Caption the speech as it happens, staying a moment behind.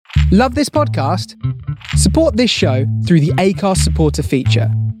Love this podcast? Support this show through the Acast supporter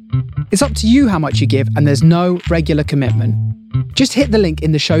feature. It's up to you how much you give, and there's no regular commitment. Just hit the link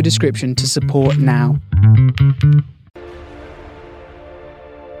in the show description to support now.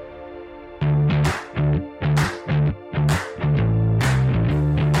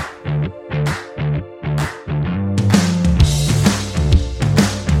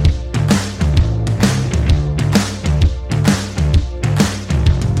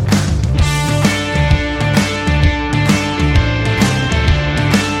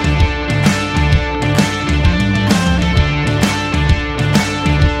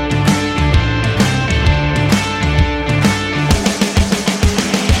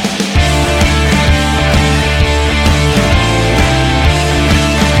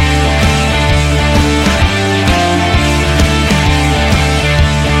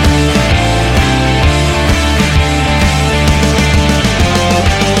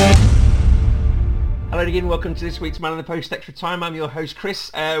 Welcome to this week's Man on the Post Extra Time. I'm your host Chris.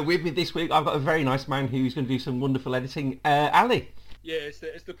 With me this week I've got a very nice man who's going to do some wonderful editing, Ali. Yeah, it's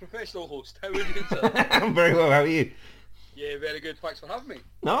the professional host. How are you doing, sir? I'm very well, how are you? Yeah, very good. Thanks for having me.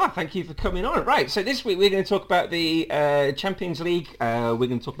 No, thank you for coming on. Right, so this week we're going to talk about the Champions League. We're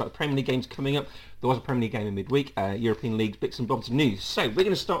going to talk about the Premier League games coming up. There was a Premier League game in midweek, European Leagues, bits and bobs of news. So we're going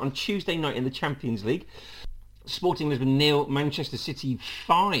to start on Tuesday night in the Champions League. Sporting Lisbon 0, Manchester City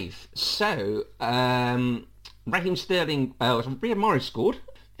 5. So, Raheem Sterling, Riyad Mahrez scored.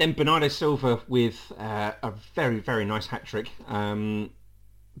 Then Bernardo Silva with a very, very nice hat-trick.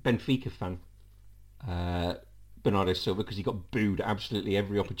 Benfica fan, Bernardo Silva, because he got booed at absolutely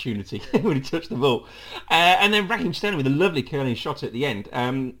every opportunity when he touched the ball. And then Raheem Sterling with a lovely curling shot at the end.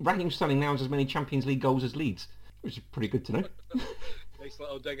 Raheem Sterling now has as many Champions League goals as Leeds, which is pretty good to know. Nice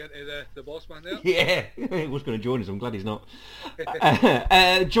little dig into the boss man there. Yeah, he was going to join us. I'm glad he's not.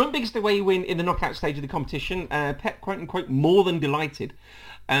 Joint biggest away win in the knockout stage of the competition. Pep, quote unquote, more than delighted.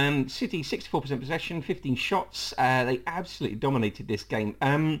 City 64% possession, 15 shots. They absolutely dominated this game.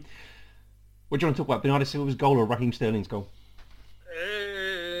 What do you want to talk about? Bernardo Silva's goal or Raheem Sterling's goal?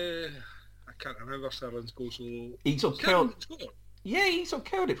 I can't remember Sterling's goal. So he sort of curled. Yeah, he sort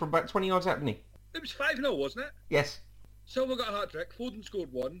of curled it from about 20 yards out, didn't he? It was 5-0, wasn't it? Yes. Silva got a hat-trick, Foden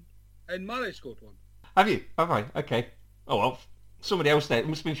scored one, and Mahrez scored one. Have you? Have I? Okay. Oh, well, somebody else there. It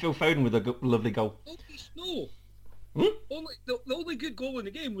must have been Phil Foden with a lovely goal. No. Only, the only good goal in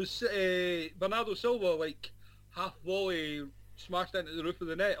the game was Bernardo Silva, like, half volley, smashed into the roof of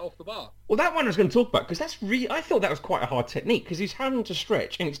the net off the bar. Well, that one I was going to talk about, because that's really... I thought that was quite a hard technique, because he's having to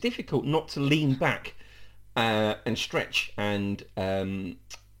stretch, and it's difficult not to lean back and stretch and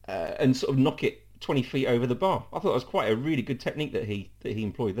sort of knock it 20 feet over the bar. I thought it was quite a really good technique that he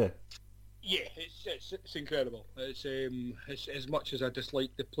employed there. Yeah, it's incredible. It's as much as I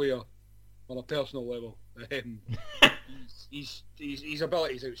dislike the player on a personal level. His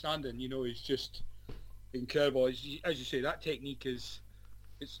ability is outstanding. You know, he's just incredible. As you say, that technique is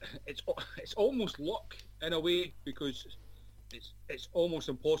it's almost luck in a way, because it's almost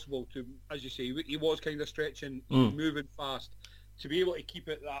impossible to, as you say, he was kind of stretching, moving fast, to be able to keep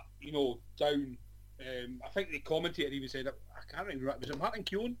it that, you know, down. I think the commentator even said, I can't remember, was it Martin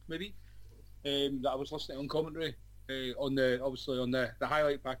Keown maybe, that I was listening on commentary on the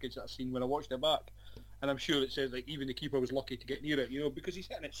highlight package that I seen when I watched it back, and I'm sure it said like even the keeper was lucky to get near it, you know, because he's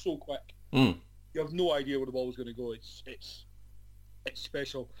hitting it so quick. You have no idea where the ball was going to go. It's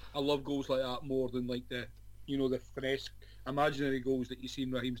special. I love goals like that more than like the, you know, the finesse imaginary goals that you see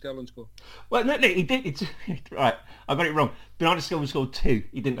in Raheem Sterling score. Well, no, he did. Right, I got it wrong. Bernardo Silva scored 2.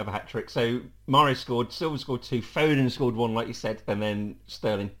 He didn't have a hat-trick. So Mahrez scored, Silva scored 2, Foden scored 1, like you said, and then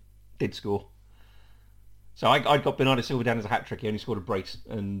Sterling did score. So I got Bernardo Silva down as a hat-trick. He only scored a brace.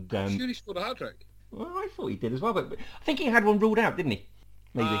 And sure he scored a hat-trick? Well, I thought he did as well, but I think he had one ruled out, didn't he?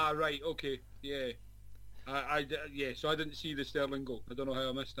 Maybe. Ah, right, okay, yeah. So I didn't see the Sterling goal. I don't know how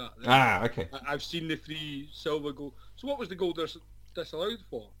I missed that. Ah, okay. I've seen the 3 Silva goal. So what was the goal disallowed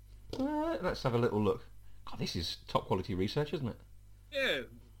for? Let's have a little look. God, this is top quality research, isn't it? Yeah.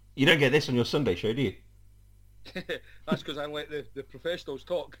 You don't get this on your Sunday show, do you? That's because I let the professionals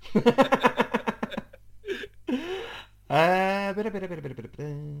talk. I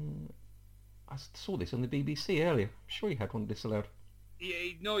saw this on the BBC earlier. I'm sure he had one disallowed.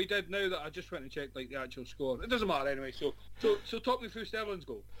 Yeah, no, he did. Now that I just went and checked like the actual score, it doesn't matter anyway. So talk me through Sterling's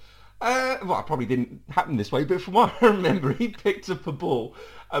goal. Well, it probably didn't happen this way, but from what I remember, he picked up a ball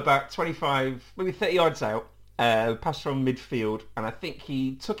about 25, maybe 30 yards out, passed from midfield, and I think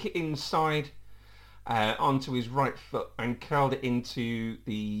he took it inside onto his right foot and curled it into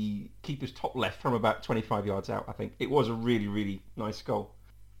the keeper's top left from about 25 yards out, I think. It was a really, really nice goal.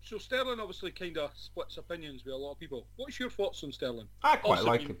 So Sterling obviously kind of splits opinions with a lot of people. What's your thoughts on Sterling? I quite Obviously,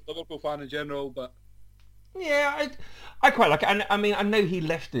 like being him. a Liverpool fan in general, but Yeah, I quite like it. And I mean, I know he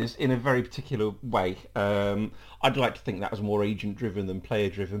left us in a very particular way. I'd like to think that was more agent-driven than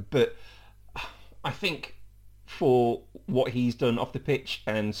player-driven. But I think for what he's done off the pitch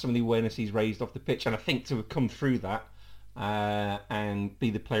and some of the awareness he's raised off the pitch, and I think to have come through that and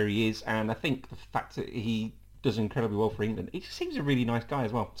be the player he is, and I think the fact that he does incredibly well for England, he just seems a really nice guy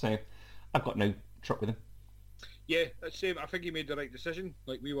as well. So I've got no truck with him. yeah, that's same. I think he made the right decision.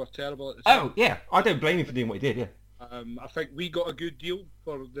 Like, we were terrible at the time. Oh, yeah. I don't blame him for doing what he did, yeah. I think we got a good deal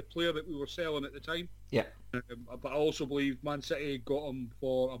for the player that we were selling at the time. Yeah. But I also believe Man City got him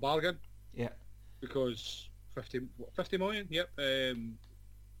for a bargain. Yeah. Because 50 million, yep.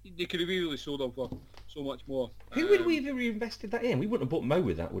 They could have easily sold him for so much more. Who would we have reinvested that in? We wouldn't have bought Mo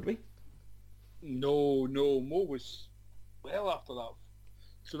with that, would we? No, Mo was well after that.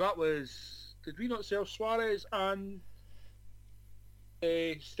 So that was... Did we not sell Suarez and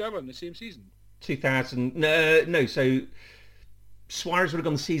Sterling the same season? 2000... No, so Suarez would have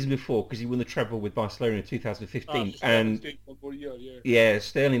gone the season before because he won the treble with Barcelona in 2015. And stayed one more year, yeah. yeah,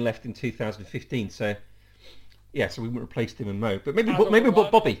 Sterling left in 2015, so... Yeah, so we wouldn't have replaced him and Mo. But maybe we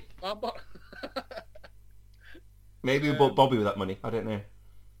bought Bobby. Maybe we bought Bobby with that money. I don't know.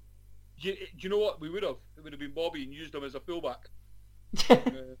 Do you know what? We would have. It would have been Bobby and used him as a fullback.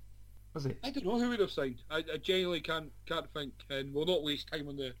 Was it? I don't know who would have signed. I genuinely can't think, and we'll not waste time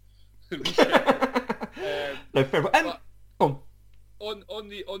on the reset. No, fair. On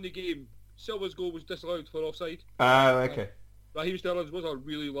the game, Silva's goal was disallowed for offside. Oh, okay. Raheem Sterling's was a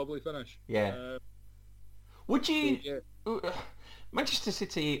really lovely finish. Yeah. Would you... So, yeah. Manchester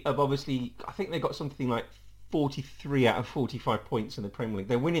City have obviously... I think they got something like 43 out of 45 points in the Premier League.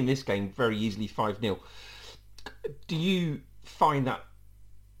 They're winning this game very easily 5-0. Do you find that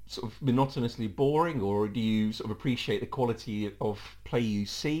sort of monotonously boring, or do you sort of appreciate the quality of play you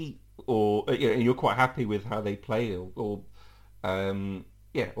see, or you're quite happy with how they play, or do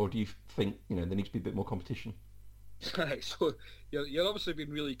you think there needs to be a bit more competition? Right, so you're obviously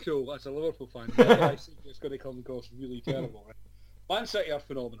being really cool as a Liverpool fan. I think it's going to come across really terrible. Right? Man City are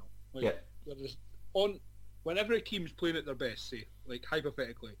phenomenal. They're just whenever a team's playing at their best, say, like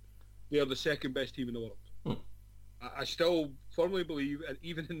hypothetically, they are the second best team in the world. I still firmly believe, and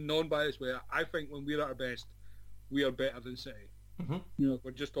even in a non-biased way, I think when we're at our best, we are better than City. Mm-hmm.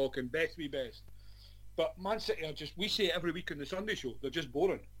 We're just talking best be best. But Man City are just, we say it every week on the Sunday show, they're just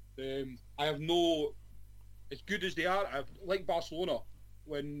boring. I have no, as good as they are, like Barcelona,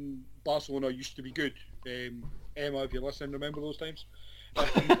 when Barcelona used to be good. Emma, if you're listening, remember those times?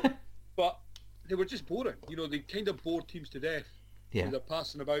 But they were just boring. They kind of bored teams to death. Yeah. They're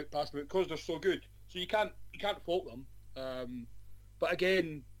passing about because they're so good. So you can't fault them. But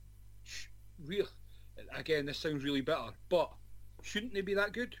again, this sounds really bitter. But shouldn't they be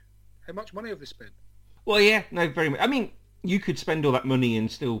that good? How much money have they spent? Well, yeah, no, very much. I mean, you could spend all that money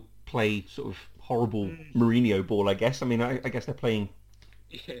and still play sort of horrible Mourinho ball, I guess. I mean, I guess they're playing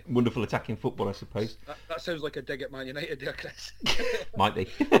wonderful attacking football, I suppose. That sounds like a dig at Man United there, Chris. Might be.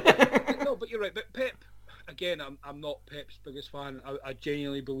 No, but you're right. But Pep, again, I'm not Pep's biggest fan. I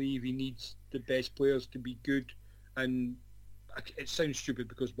genuinely believe he needs the best players to be good. And it sounds stupid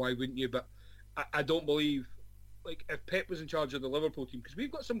because why wouldn't you? But I don't believe, like, if Pep was in charge of the Liverpool team, because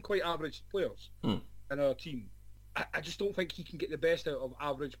we've got some quite average players in our team, I just don't think he can get the best out of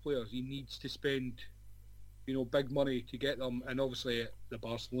average players. He needs to spend, big money to get them. And obviously the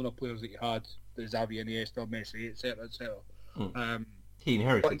Barcelona players that he had, the Xavi, Iniesta, Messi, etc., etc. He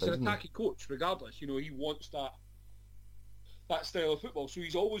inherited but he's those, an attacking coach, regardless. He wants that style of football. So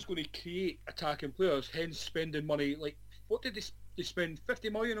he's always going to create attacking players, hence spending money. Like, what did they spend? 50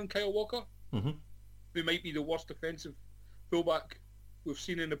 million on Kyle Walker? Mm-hmm. Who might be the worst defensive fullback we've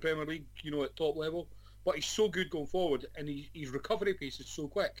seen in the Premier League, at top level. But he's so good going forward, and his recovery pace is so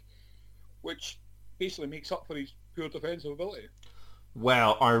quick, which basically makes up for his poor defensive ability.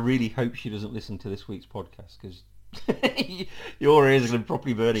 Well, I really hope she doesn't listen to this week's podcast, because your ears are going to be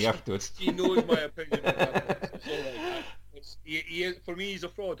properly burning afterwards. He knows my opinion on that. It's all right. For me, he's a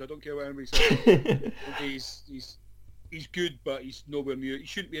fraud. I don't care what anybody says. He's good, but he's nowhere near. He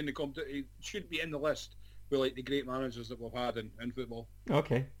shouldn't be in he shouldn't be in the list with like the great managers that we've had in football.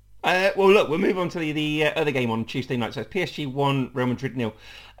 Okay. Well, look, we'll move on to the other game on Tuesday night. So it's PSG 1, Real Madrid 0.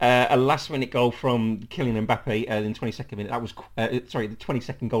 A last-minute goal from Kylian Mbappe in the 22nd minute. That was, the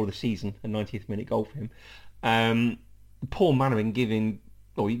 22nd goal of the season, a 90th minute goal for him. Poor man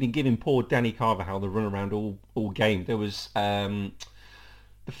you've been giving poor Danny Carvajal the runaround all game. There was the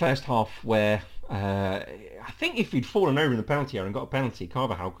first half where I think if he'd fallen over in the penalty area and got a penalty,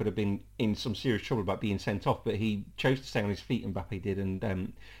 Carvajal could have been in some serious trouble about being sent off, but he chose to stay on his feet, Mbappe did,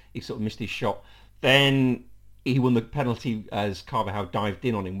 and he sort of missed his shot. Then he won the penalty as Carvajal dived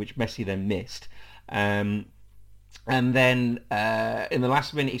in on him, which Messi then missed. And then in the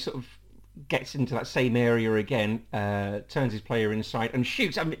last minute, he sort of gets into that same area again, turns his player inside and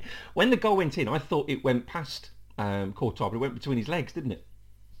shoots. I mean, when the goal went in, I thought it went past Courtois, but it went between his legs, didn't it?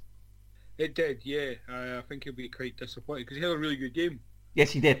 It did, yeah. I think he'll be quite disappointed because he had a really good game.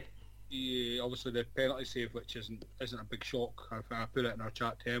 Yes, he did. Obviously, the penalty save, which isn't a big shock. I put it in our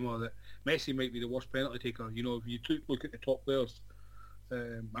chat to Emma that Messi might be the worst penalty taker. You know, if you look at the top players,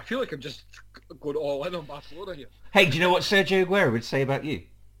 I feel like I'm just going all in on Barcelona here. Hey, do you know what Sergio Aguero would say about you?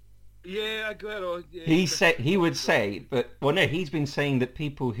 Yeah, Aguero. Yeah, he would say that. Well, no, he's been saying that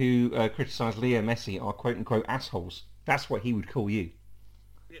people who criticise Leo Messi are quote unquote assholes. That's what he would call you.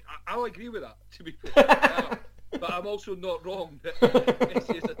 Yeah, I'll agree with that. To be fair, but I'm also not wrong that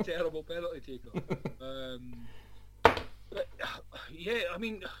Messi is a terrible penalty taker. But yeah, I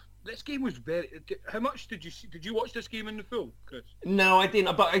mean, this game was very. How much did you see? Did you watch this game in the full, Chris? No, I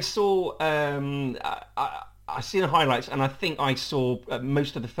didn't. But I saw. I seen the highlights, and I think I saw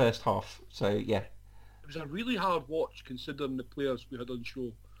most of the first half. So yeah, it was a really hard watch considering the players we had on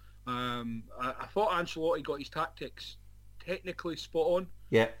show. I thought Ancelotti got his tactics technically spot on.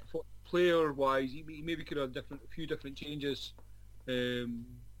 Yeah. I thought player-wise, he maybe could have a few different changes,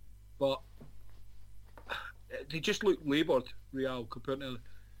 but they just looked laboured, Real, compared to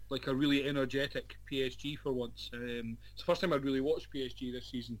like a really energetic PSG for once. It's the first time I'd really watched PSG this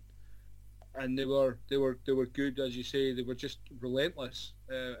season, and they were good, as you say. They were just relentless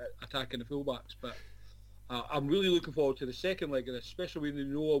attacking the fullbacks. But I'm really looking forward to the second leg of this, especially when there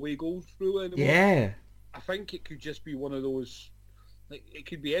are no away goals through anymore. Yeah. I think it could just be one of those. Like, it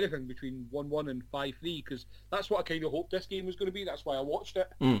could be anything between 1-1 and 5-3 because that's what I kind of hoped this game was going to be. That's why I watched it.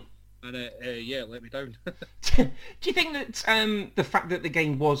 And it let me down. Do you think that the fact that the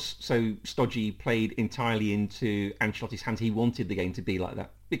game was so stodgy played entirely into Ancelotti's hands? He wanted the game to be like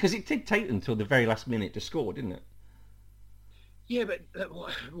that because it did take until the very last minute to score, didn't it? Yeah, but it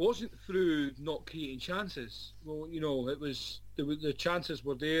wasn't through not creating chances. Well, you know, it was the chances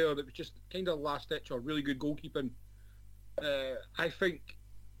were there. It was just kind of last ditch or really good goalkeeping. I think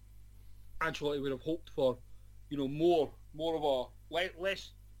Ancelotti would have hoped for, you know, more of a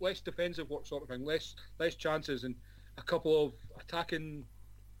less defensive work sort of thing, less chances and a couple of attacking,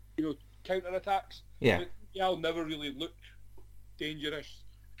 you know, counter attacks. Yeah. Real never really looked dangerous.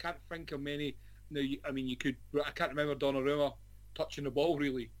 I can't think of many. Now, you could. I can't remember Donnarumma touching the ball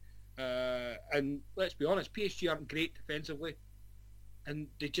really. And let's be honest, PSG aren't great defensively, and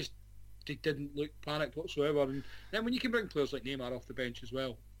they didn't look panicked whatsoever. And then when you can bring players like Neymar off the bench as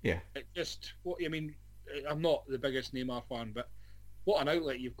well, yeah, it just I'm not the biggest Neymar fan, but what an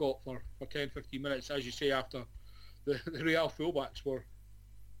outlet you've got for 10-15 minutes, as you say, after the Real fullbacks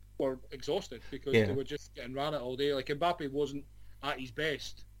were exhausted because they were just getting ran at all day. Like Mbappe wasn't at his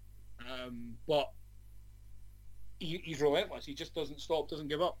best, but he's relentless. He just doesn't stop, doesn't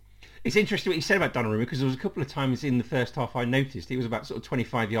give up. It's interesting what you said about Donnarumma because there was a couple of times in the first half I noticed he was about sort of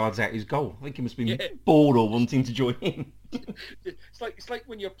 25 yards out his goal. I think he must have been bored or wanting to join in. It's like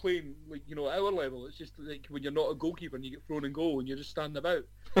when you're playing, like, you know, at our level. It's just like when you're not a goalkeeper and you get thrown in goal and you're just standing about.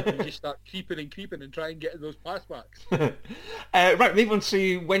 And you just start creeping and try and get those pass backs. Right, move on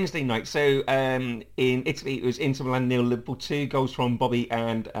to Wednesday night. So in Italy it was Inter Milan 0, Liverpool 2, goals from Bobby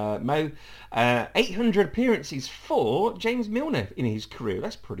and Mo. 800 appearances for James Milner in his career.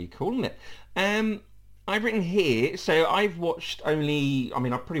 That's pretty cool, isn't it? I've written here, so I've watched only,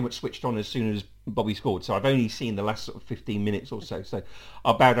 I pretty much switched on as soon as Bobby scored, so I've only seen the last sort of 15 minutes or so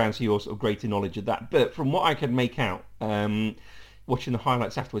I'll bow down to your sort of greater knowledge of that. But from what I could make out, watching the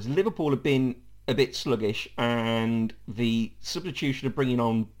highlights afterwards, Liverpool have been a bit sluggish, and the substitution of bringing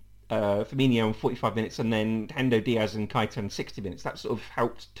on Firmino in 45 minutes and then Hendo Diaz and Keita in 60 minutes, that sort of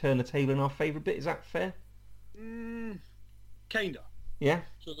helped turn the table in our favour a bit. Is that fair? Kinda. Yeah.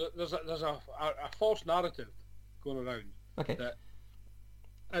 So there's a false narrative going around that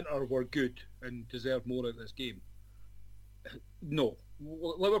Inter were good and deserved more out of this game. No,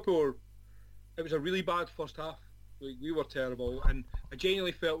 Liverpool. It was a really bad first half. We were terrible, and I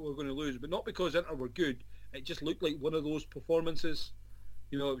genuinely felt we were going to lose, but not because Inter were good. It just looked like one of those performances.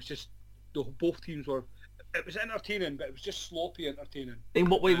 You know, it was just both teams were. It was entertaining, but it was just sloppy entertaining. In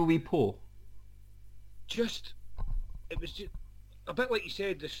what way were we poor? It was just a bit like you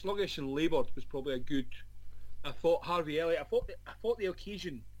said. The sluggish and laboured was probably a good. I thought Harvey Elliott. I thought the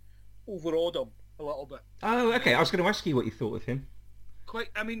occasion overawed him a little bit. Oh, okay. I was going to ask you what you thought of him. Quite.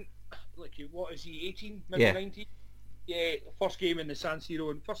 what is he, 18, maybe 19? Yeah, first game in the San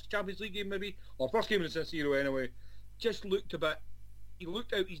Siro, and first Champions League game maybe, or first game in the San Siro anyway. Just looked a bit. He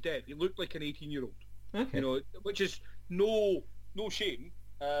looked out his depth. He looked like an 18-year-old. Okay. You know, which is no shame.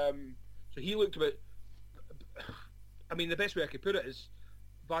 So he looked a bit. I mean, the best way I could put it is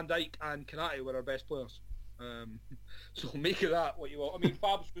Van Dijk and Konate were our best players. So make of that what you want. I mean,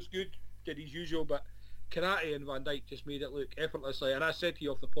 Fabs was good, did his usual, but Konate and Van Dijk just made it look effortlessly. And I said to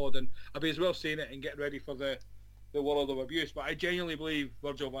you off the pod, and I'll be as well saying it and getting ready for the world of abuse, but I genuinely believe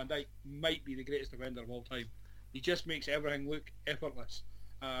Virgil van Dijk might be the greatest defender of all time. He just makes everything look effortless.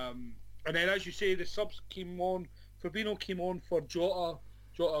 And then, as you say, the subs came on. Fabinho came on for Jota.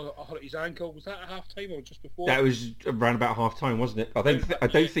 Jota hurt his ankle. Was that at half time or just before? That was around about half time, wasn't it? I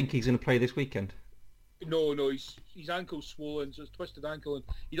don't think he's going to play this weekend. No, his ankle's swollen, so it's a twisted ankle, and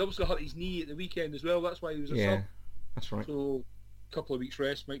he'd obviously hurt his knee at the weekend as well. That's why he was a sub. That's right. So a couple of weeks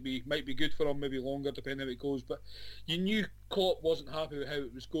rest might be good for him, maybe longer depending how it goes. But you knew Klopp wasn't happy with how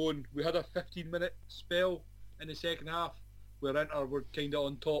it was going. We had a 15-minute spell in the second half where Inter were kind of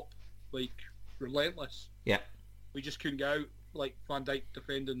on top, like relentless. Yeah. We just couldn't get out, like Van Dijk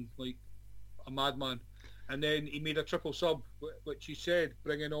defending like a madman. And then he made a triple sub, which he said,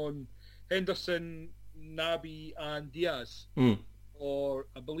 bringing on Henderson, Naby and Diaz. Or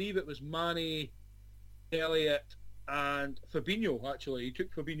I believe it was Mane, Elliott and Fabinho, actually. He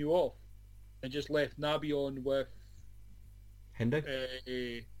took Fabinho off and just left Naby on with... Hendo?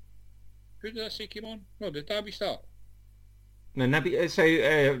 Who did I say came on? No, did Naby start? No, Naby...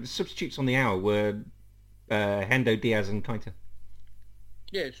 So substitutes on the hour were Hendo, Diaz and Keita.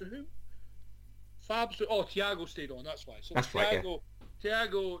 Yeah, so who? Fabs... Oh, Thiago stayed on, that's why. So that's right, yeah.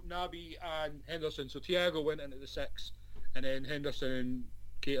 Thiago, Naby and Henderson. So Thiago went into the 6 and then Henderson and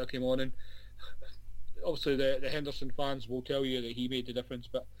Keita came on, and obviously the Henderson fans will tell you that he made the difference,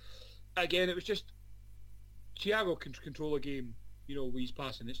 but again it was just Thiago can control a game, you know, with his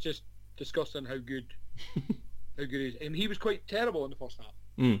passing. It's just disgusting how good he is. And he was quite terrible in the first half.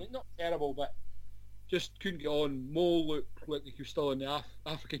 Like, not terrible, but just couldn't get on. Mo looked like he was still in the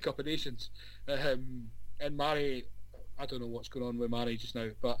African Cup of Nations. And Mane, I don't know what's going on with Mane just now,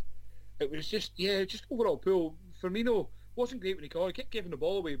 but it was just overall poor. Firmino wasn't great when he caught. He kept giving the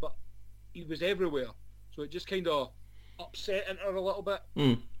ball away, but he was everywhere. So it just kind of upset Inter a little bit.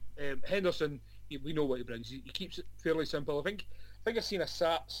 Henderson, we know what he brings. He keeps it fairly simple. I think I've seen a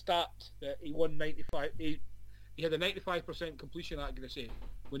stat that he won 95. He had a 95% completion accuracy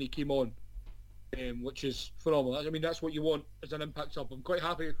when he came on, which is phenomenal. I mean, that's what you want as an impact sub. I'm quite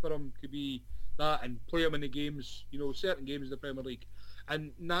happy for him to be that and play him in the games, you know, certain games in the Premier League.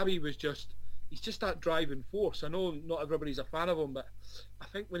 And Naby was he's just that driving force. I know not everybody's a fan of him, but I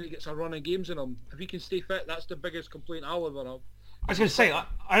think when he gets a run of games in him, if he can stay fit, that's the biggest complaint I'll ever have. I was going to say,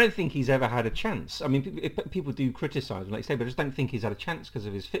 I don't think he's ever had a chance. I mean, people do criticise him, like you say, but I just don't think he's had a chance because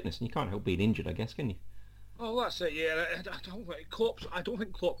of his fitness, and you can't help being injured, I guess, can you? Oh, that's it, yeah. I don't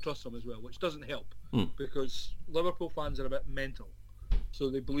think Klopp trusts him as well, which doesn't help, because Liverpool fans are a bit mental. So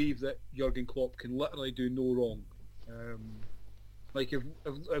they believe that Jurgen Klopp can literally do no wrong. Like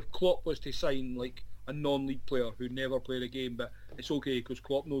if Klopp was to sign like a non-league player who never played a game, but it's okay because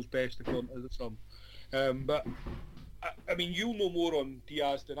Klopp knows best according to some. But I mean, you'll know more on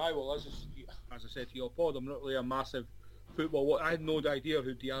Diaz than I will. As I said to your pod, I'm not really a massive football. I had no idea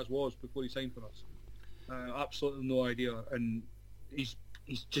who Diaz was before he signed for us. Absolutely no idea, and he's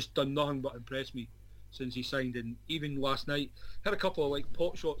just done nothing but impress me since he signed. And even last night, had a couple of like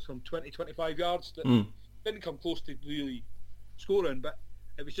pot shots from 20-25 yards that didn't come close to really scoring, but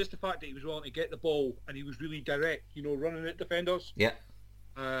it was just the fact that he was willing to get the ball and he was really direct, you know, running at defenders. Yeah.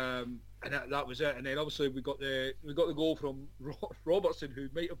 And that was it. And then obviously we got the goal from Robertson, who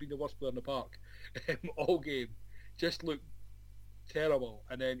might have been the worst player in the park all game. Just looked terrible.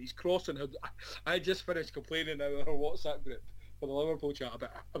 And then he's crossing. I just finished complaining in our WhatsApp group for the Liverpool chat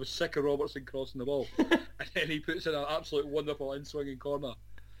about I was sick of Robertson crossing the ball. And then he puts in an absolute wonderful in-swinging corner.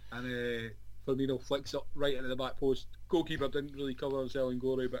 And Firmino flicks up right into the back post. Goalkeeper didn't really cover himself in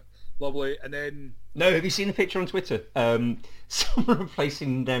glory, but lovely. And then... No, have you seen the picture on Twitter? Someone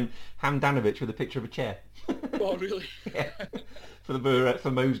replacing Handanovic with a picture of a chair. Oh, really? Yeah.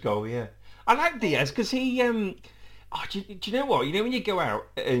 For Mo's goal, yeah. I like Diaz because he... do you know what? You know when you go out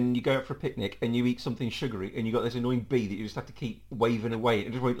for a picnic and you eat something sugary and you got this annoying bee that you just have to keep waving away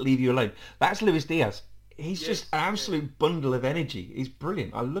and just won't leave you alone? That's Luis Diaz. He's just an absolute bundle of energy. He's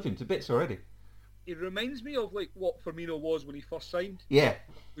brilliant. I love him to bits already. It reminds me of like what Firmino was when he first signed. Yeah.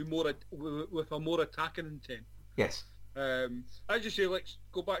 With a more attacking intent. Yes. I just say let's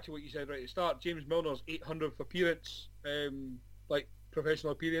go back to what you said right at the start. James Milner's 800th appearance. Like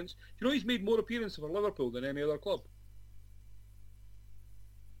professional appearance. Do you know he's made more appearances for Liverpool than any other club?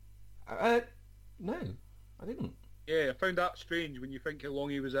 No, I didn't. Yeah, I found that strange when you think how long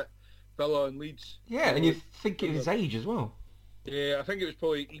he was at Villa and Leeds. Yeah, and you think of his age as well. Yeah, I think it was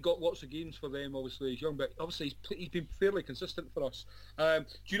probably, he got lots of games for them, obviously, he's young, but obviously he's been fairly consistent for us. Do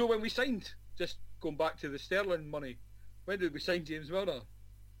you know when we signed, just going back to the Sterling money, when did we sign James Milner?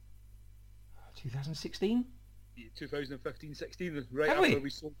 2016? 2015-16, right Have after we? we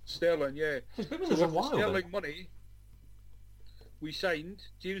sold Sterling, yeah. It's been So a with while. the Sterling money, we signed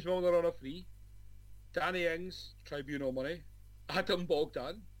James Milner on a free, Danny Ings, Tribunal money, Adam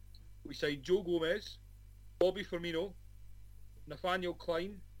Bogdan, we signed Joe Gomez, Bobby Firmino, Nathaniel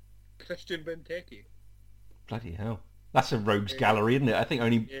Klein, Christian Benteke. Bloody hell. That's a rogues gallery, isn't it? I think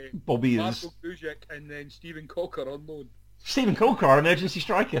only Bobby is... Marco Grujic and then Stephen Cocker on loan. Stephen Coker, our emergency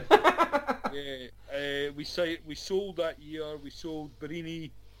striker. We sold that year. We sold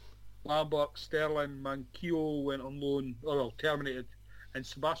Barini, Lambert, Sterling, Manquillo went on loan, terminated, and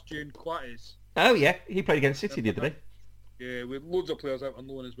Sebastian Coates. Oh yeah, he played against City the other day. Yeah, we had loads of players out on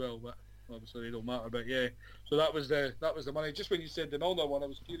loan as well, but obviously they don't matter. But yeah, so that was the money. Just when you said the Milner one, I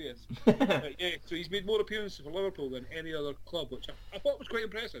was curious. But yeah, so he's made more appearances for Liverpool than any other club, which I thought was quite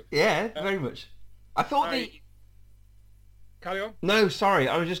impressive. Yeah, very much. I thought Carry on. No, sorry,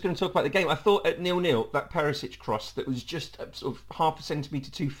 I was just going to talk about the game. I thought at 0-0, that Perisic cross that was just sort of half a centimetre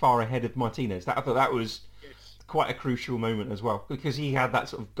too far ahead of Martinez. I thought that was quite a crucial moment as well, because he had that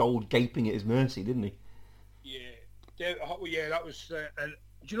sort of goal gaping at his mercy, didn't he? Yeah, that was... and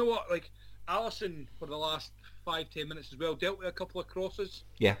do you know what? Like, Alisson, for the last 5-10 minutes as well, dealt with a couple of crosses.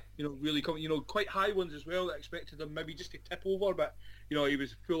 Yeah. Really quite high ones as well that expected him maybe just to tip over, but, he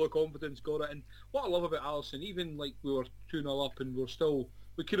was full of confidence, got it. And what I love about Alisson, even like we were 2-0 up and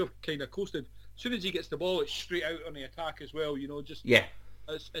we could have kind of coasted. As soon as he gets the ball, it's straight out on the attack as well, just... Yeah.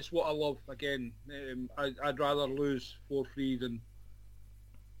 It's what I love, again. I'd rather lose 4-3 than,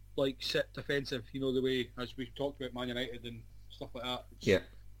 sit defensive, the way, as we talked about Man United and stuff like that.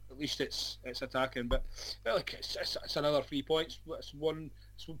 At least it's attacking, but it's another 3 points. It's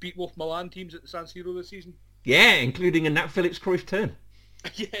beat both Milan teams at the San Siro this season. Yeah, including a Nat Phillips Cruyff turn.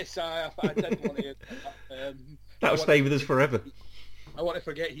 Yes, I did want to. That will stay with us forever. I want to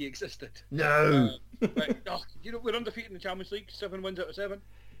forget he existed. No. We're undefeated in the Champions League, 7 wins out of 7.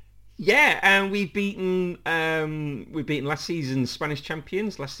 Yeah, and we've beaten last season's Spanish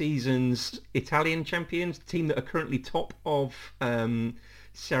champions, last season's Italian champions, the team that are currently top of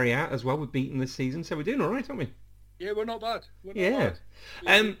Serie A as well. We've beaten this season, so we're doing all right, aren't we? Yeah, we're not bad. Bad.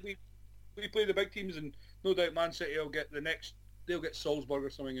 We play the big teams, and no doubt Man City will get they'll get Salzburg or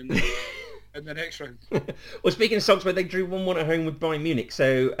something in the next round. Well, speaking of Salzburg, they drew 1-1 at home with Bayern Munich.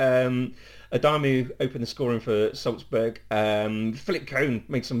 So Adamu opened the scoring for Salzburg. Philip Cohn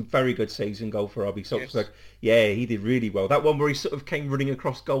made some very good saves in goal for RB Salzburg. Yes. Yeah, he did really well. That one where he sort of came running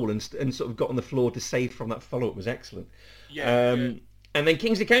across goal and sort of got on the floor to save from that follow-up was excellent. Yeah. And then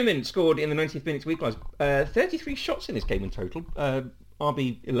Kingsley Coman scored in the 90th minute to equalise. 33 shots in this game in total.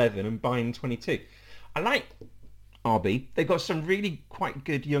 RB 11 and Bayern 22. I like RB. They've got some really quite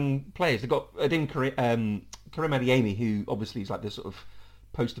good young players. They've got Karim Adeyemi, who obviously is like the sort of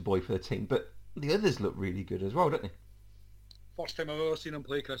poster boy for the team, but the others look really good as well, don't they? First time I've ever seen him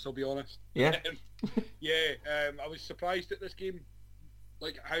play, Chris, I'll be honest. Yeah? I was surprised at this game,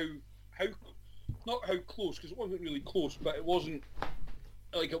 like how not how close, because it wasn't really close, but it wasn't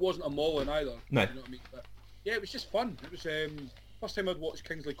a mauling either. No. You know what I mean? But yeah, it was just fun. It was first time I'd watched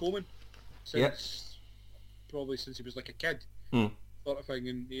Kingsley Coman since probably since he was like a kid, sort of thing.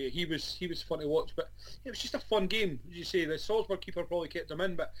 And he was fun to watch. But it was just a fun game, as you say. The Salzburg keeper probably kept them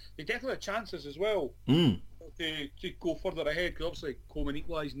in, but they definitely had chances as well to go further ahead. Because obviously Coman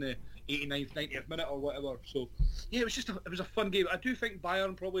equalised in the 89th, 90th minute or whatever. So yeah, it was a fun game. I do think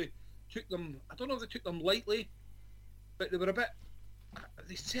Bayern probably took them. I don't know if they took them lightly, but they were a bit.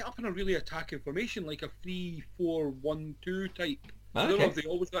 They set up in a really attacking formation, like a 3-4-1-2 type. I don't know if they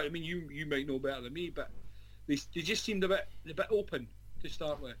always got. I mean, you might know better than me, but they just seemed a bit open to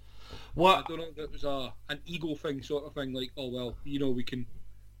start with. What? I don't know if it was an ego thing, sort of thing, like, oh well, we can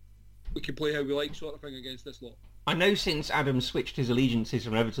play how we like, sort of thing, against this lot. I know since Adam switched his allegiances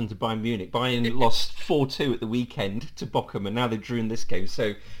from Everton to Bayern Munich, Bayern lost 4-2 at the weekend to Bochum, and now they've drew in this game.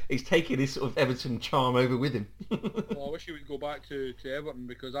 So he's taking his sort of Everton charm over with him. Well, I wish he would go back to Everton,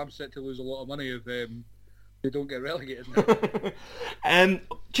 because I'm set to lose a lot of money if they don't get relegated now.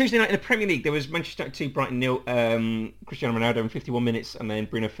 Tuesday night in the Premier League, there was Manchester United 2, Brighton 0. Cristiano Ronaldo in 51 minutes, and then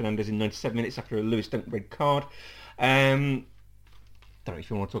Bruno Fernandes in 97 minutes after a Lewis Dunk red card. Don't know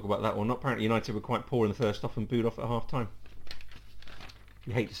if you want to talk about that or not. Apparently United were quite poor in the first half and booed off at half time.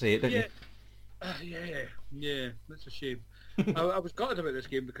 You hate to see it, don't you? Yeah, that's a shame. I was gutted about this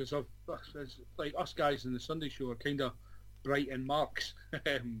game because like us guys in the Sunday show are kind of Brighton marks.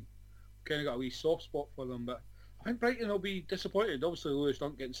 Kind of got a wee soft spot for them, but I think Brighton will be disappointed. Obviously, Lewis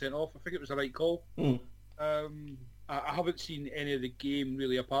Dunk getting sent off. I think it was the right call. I haven't seen any of the game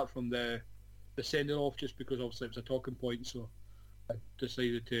really apart from the sending off, just because obviously it was a talking point. So I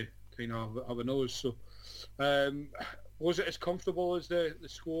decided to kind of have a nose. So was it as comfortable as the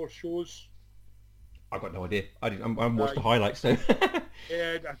score shows? I've got no idea. I watched the highlights though.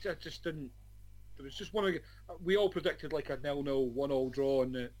 Yeah, I just didn't. It was just one of we all predicted like a 0-0, 1-1 draw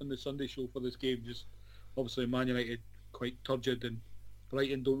on the Sunday show for this game. Just obviously Man United quite turgid and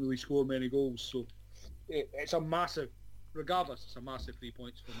Brighton don't really score many goals, so it's a massive. Regardless, it's a massive 3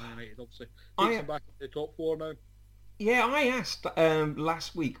 points for Man United. Obviously, takes them back to the top 4 now. Yeah, I asked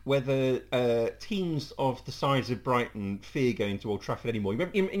last week whether teams of the size of Brighton fear going to Old Trafford anymore.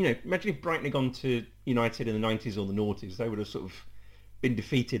 Imagine if Brighton had gone to United in the 90s or the noughties, they would have sort of been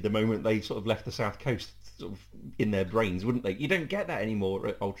defeated the moment they sort of left the South Coast sort of in their brains, wouldn't they? You don't get that anymore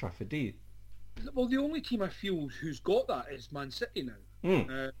at Old Trafford, do you? Well, the only team I feel who's got that is Man City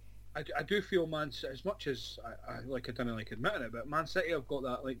now. I do feel Man City, as much as I don't like admitting it, but Man City have got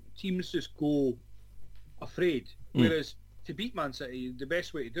that, like, teams just go afraid. Whereas to beat Man City, the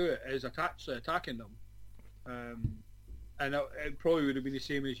best way to do it is attacking them. And it probably would have been the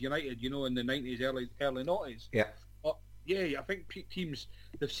same as United, in the 90s, early 90s. Yeah. But yeah, I think teams,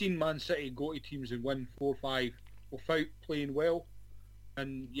 they've seen Man City go to teams and win 4-5 without playing well.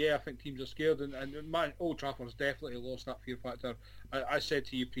 And yeah, I think teams are scared, and Old Trafford's definitely lost that fear factor. I said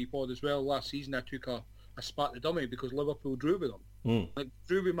to you pre-pod as well, last season I took a spat the dummy because Liverpool drew with them. Like,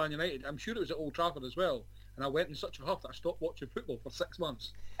 drew with Man United. I'm sure it was at Old Trafford as well, and I went in such a huff that I stopped watching football for 6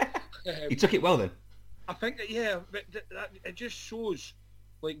 months. You took it well then? I think that, yeah, but it just shows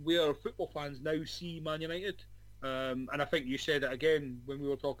like where football fans now see Man United. And I think you said it again when we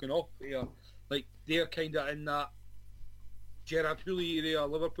were talking off here, like they're kind of in that Gerard Houllier area,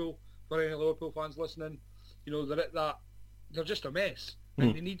 Liverpool, for any Liverpool fans listening. They're at that, they're just a mess.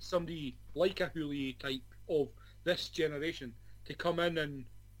 And they need somebody like a Houllier type of this generation to come in and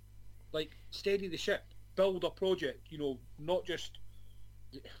like steady the ship, build a project, not just,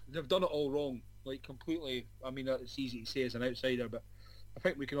 they've done it all wrong, like completely. I mean, it's easy to say as an outsider, but I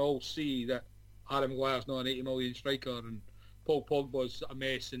think we can all see that Harry Maguire's not an 80 million striker, and Paul Pogba's a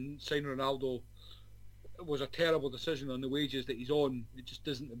mess, and signing Ronaldo was a terrible decision on the wages that he's on. It just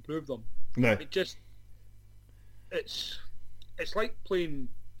doesn't improve them. No. It's like playing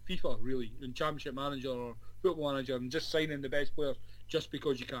FIFA, really, and Championship Manager or Football Manager, and just signing the best players just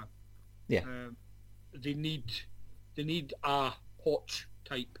because you can. Yeah. They need a Poch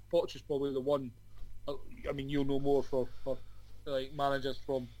type. Poch is probably the one. I mean, you'll know more for like managers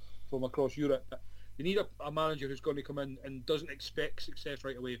from across Europe. But they need a manager who's going to come in and doesn't expect success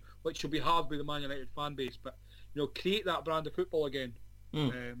right away, which will be hard with the Man United fan base. But create that brand of football again.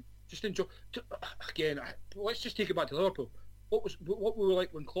 Just enjoy. Again, let's just take it back to Liverpool. What we were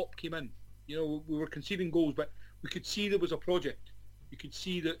like when Klopp came in. We were conceding goals, but we could see there was a project. You could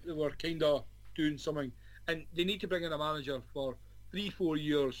see that they were kind of doing something, and they need to bring in a manager for 3-4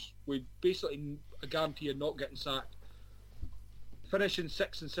 years with basically a guarantee of not getting sacked. Finishing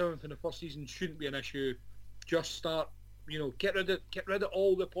 6th and 7th in the first season shouldn't be an issue. Just start, get rid of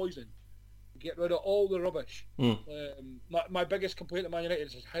all the poison, get rid of all the rubbish. My biggest complaint of Man United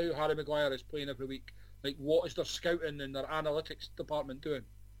is how Harry Maguire is playing every week. Like, what is their scouting and their analytics department doing?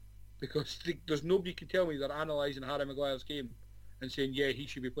 Because there's nobody can tell me they're analysing Harry Maguire's game and saying, yeah, he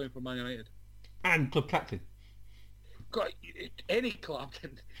should be playing for Man United. And club captain. God, any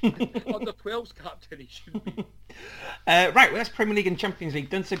captain, under 12's captain, he should be. Right, well, that's Premier League and Champions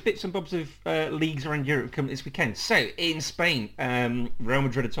League done. So bits and bobs of leagues around Europe coming this weekend. So in Spain, Real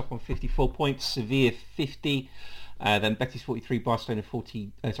Madrid are top on 54 points, Sevilla 50, then Betis 43, Barcelona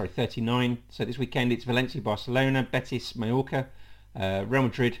 39. So this weekend it's Valencia, Barcelona, Betis, Mallorca, Real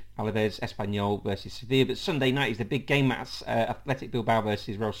Madrid, Alaves, Espanyol versus Sevilla. But Sunday night is the big game. That's Athletic Bilbao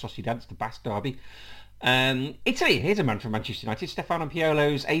versus Real Sociedad. It's the Basque derby. Italy, here's a man from Manchester United, Stefano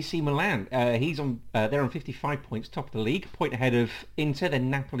Piolo's AC Milan. He's on. They're on 55 points, top of the league, point ahead of Inter,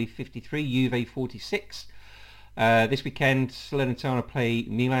 then Napoli 53, Juve 46. This weekend, Salernitana play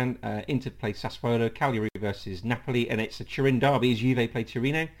Milan, Inter play Sassuolo, Cagliari versus Napoli, and it's a Turin derby as Juve play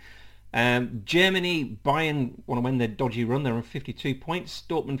Torino. Germany, Bayern want to win their dodgy run. They're on 52 points.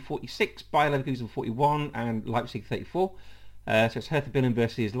 Dortmund 46, Bayer Leverkusen 41, and Leipzig 34. So it's Hertha Berlin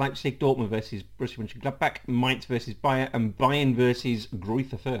versus Leipzig, Dortmund versus Borussia Mönchengladbach, Mainz versus Bayer, and Bayern versus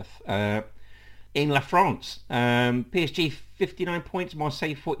Greuther Fürth. in La France. PSG 59 points,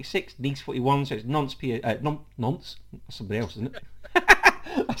 Marseille 46, Nice 41, so it's Nantes, Nantes? That's somebody else, isn't it?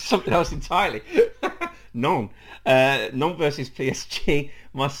 That's something else entirely. Nantes versus PSG,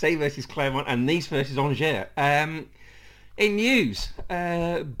 Marseille versus Clermont, and Nice versus Angers. In news,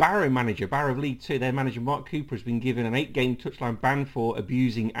 Barrow of League Two, their manager Mark Cooper has been given an 8-game touchline ban for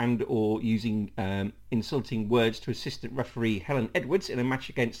abusing and or using insulting words to assistant referee Helen Edwards in a match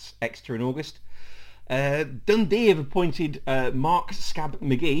against Exeter in August. Dundee have appointed Mark Scab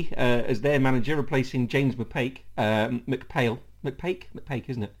McGee as their manager, replacing James McPake, isn't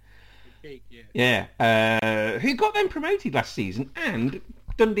it? McPake, yeah. Yeah, who got them promoted last season, and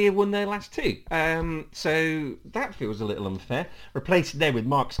Dundee have won their last two. So that feels a little unfair. Replacing there with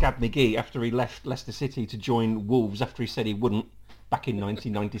Mark Scab McGee after he left Leicester City to join Wolves after he said he wouldn't back in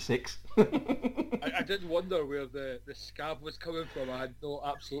 1996. I did wonder where the scab was coming from. I had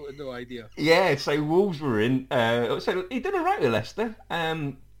absolutely no idea. Yeah, so Wolves were in. So he did all right with Leicester.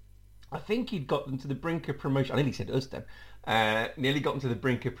 I think he'd got them to the brink of promotion. I nearly said us then. Nearly got them to the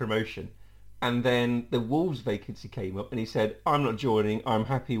brink of promotion. And then the Wolves vacancy came up and he said, I'm not joining, I'm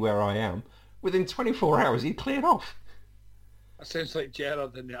happy where I am. Within 24 hours, he cleared off. That sounds like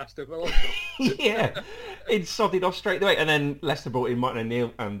Gerrard in the Aston Villa. Yeah, he'd sodded off straight away. And then Leicester brought in Martin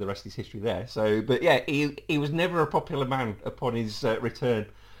O'Neill and the rest is history there. So, but yeah, he was never a popular man upon his return.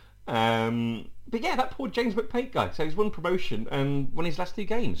 But yeah, that poor James McPake guy. So he's won promotion and won his last 2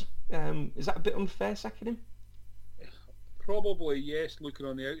 games. Is that a bit unfair, sacking him? Probably yes, looking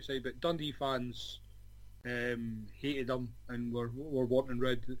on the outside, but Dundee fans hated him and were wanting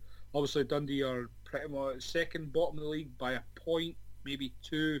rid. Obviously, Dundee are pretty much second bottom of the league by a point, maybe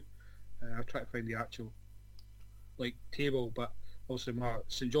 2. I'll try to find the actual table, but obviously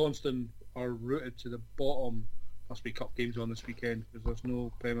St Johnstone are rooted to the bottom. Must be cup games on this weekend because there's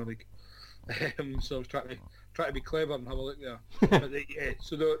no Premier League. So I was trying to be clever and have a look there. But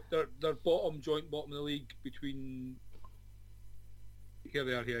so they're joint bottom of the league between. Here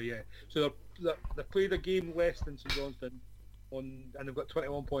they are here, yeah. So they played a game less than St Johnstone, and they've got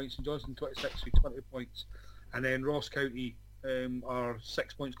 21 points. St Johnstone 26 with 20 points, and then Ross County are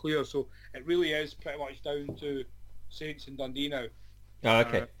 6 points clear. So it really is pretty much down to Saints and Dundee now. Oh,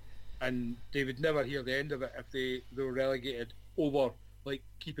 okay. And they would never hear the end of it if they were relegated over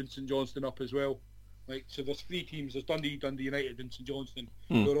keeping St Johnstone up as well. So there's 3 teams. There's Dundee United, and St Johnstone.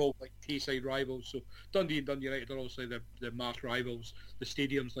 They're all Tayside rivals. So Dundee and Dundee United are obviously the mass rivals. The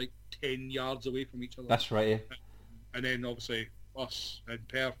stadium's 10 yards away from each other. That's right, yeah. And then obviously us and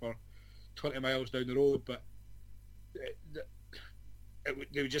Perth are 20 miles down the road, but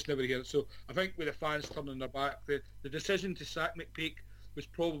they would just never hear it. So I think with the fans turning their back, the decision to sack McPake was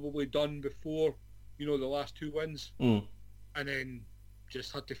probably done before, the last 2 wins. And then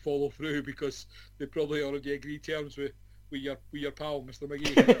just had to follow through because they probably already agreed terms with your pal, Mr.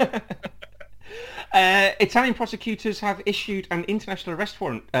 McGee. Italian prosecutors have issued an international arrest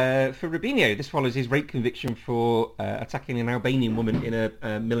warrant for Rubinho. This follows his rape conviction for attacking an Albanian woman in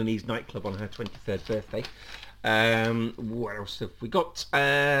a Milanese nightclub on her 23rd birthday. What else have we got?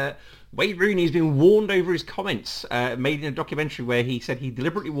 Wayne Rooney has been warned over his comments made in a documentary where he said he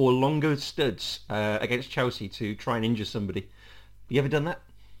deliberately wore longer studs against Chelsea to try and injure somebody. You ever done that?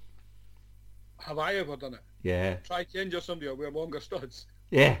 Have I ever done it? Yeah. Try to injure somebody or wear longer studs?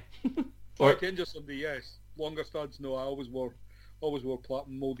 Yeah. Try to injure somebody, yes. Longer studs, no. I always wore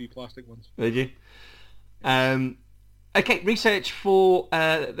mouldy plastic ones. Did you? Okay, research for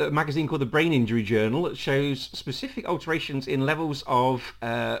the magazine called the Brain Injury Journal shows specific alterations in levels of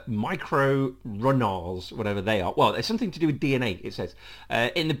micro-RNAs, whatever they are. Well, it's something to do with DNA, it says,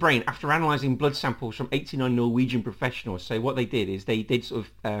 in the brain after analysing blood samples from 89 Norwegian professionals. So what they did is they did sort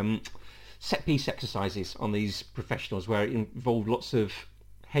of set-piece exercises on these professionals where it involved lots of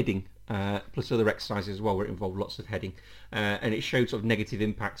heading, plus other exercises as well where it involved lots of heading, and it showed sort of negative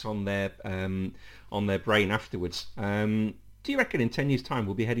impacts on their brain afterwards. Do you reckon in 10 years' time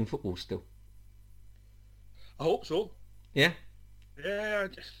we'll be heading football still? I hope so. Yeah? Yeah.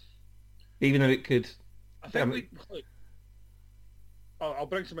 Even though it could... I think I'll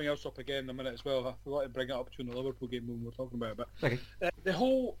bring something else up again in a minute as well. I forgot to bring it up during the Liverpool game when we were talking about it. But okay. The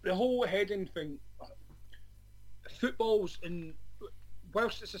whole heading thing, football's in...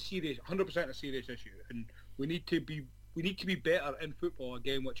 Whilst it's 100% a serious issue, and we need to be better in football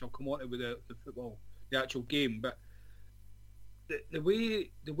again, which I'll come on to with the football, the actual game. But the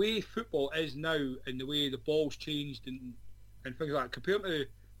way football is now, and the way the ball's changed, and things like that, compared to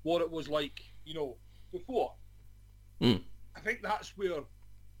what it was like, before. I think that's where,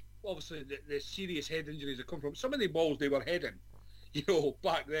 obviously, the serious head injuries have come from. Some of the balls they were heading,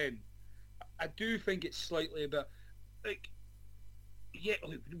 back then, I do think it's slightly a bit like, yeah,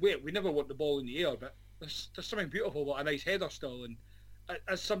 we never want the ball in the air, but there's something beautiful about a nice header still. And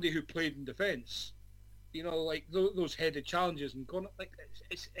as somebody who played in defence, you know, like those headed challenges and corner, like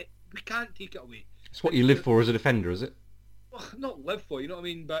we can't take it away. It's what you live for as a defender, is it? Well, not live for, you know what I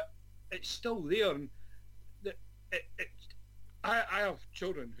mean, but it's still there. And I have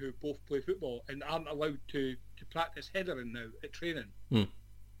children who both play football and aren't allowed to practice headering now at training.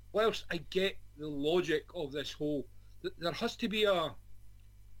 Whilst I get the logic of this whole, there has to be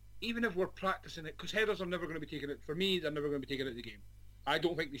even if we're practicing it, because headers are never going to be taken out, for me, they're never going to be taken out of the game. I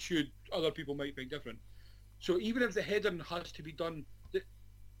don't think they should. Other people might think different. So even if the headering has to be done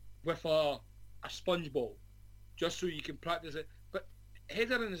with a sponge ball, just so you can practice it, but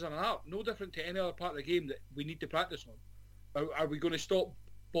headering is an art, no different to any other part of the game that we need to practice on. Are we going to stop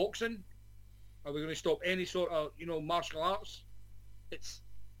boxing? Are we going to stop any sort of, martial arts?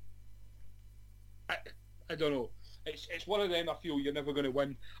 I don't know. It's one of them. I feel you're never going to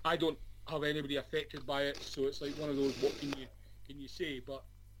win. I don't have anybody affected by it, so it's like one of those. What can you say? But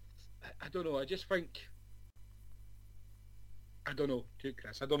I don't know. I just think I don't know,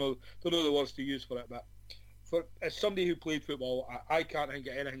 Chris. I don't know the words to use for it. But as somebody who played football, I can't think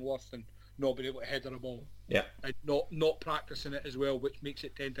of anything worse than not being able to header a ball. Yeah. And not practicing it as well, which makes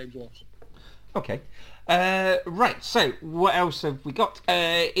it 10 times worse. Okay. Right, so what else have we got?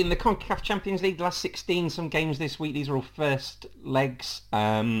 In the CONCACAF Champions League, the last 16, some games this week. These are all first legs.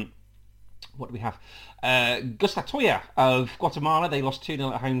 What do we have? Gustatoya of Guatemala, they lost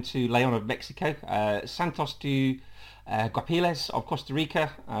 2-0 at home to Leon of Mexico. Santos de Guapiles of Costa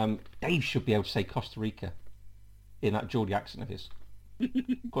Rica. Dave should be able to say Costa Rica in that Geordie accent of his.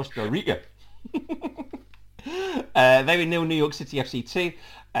 Costa Rica. They were 0 New York City FC 2.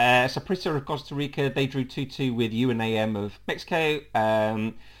 Saprissa of Costa Rica, they drew 2-2 with UNAM of Mexico.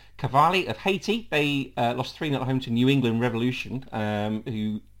 Cavalli of Haiti, they lost 3-0 at home to New England Revolution,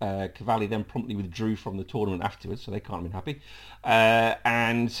 who Cavalli then promptly withdrew from the tournament afterwards, so they can't have been happy.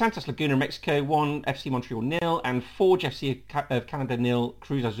 And Santos Laguna of Mexico 1, FC Montreal 0, and Forge FC of Canada 0,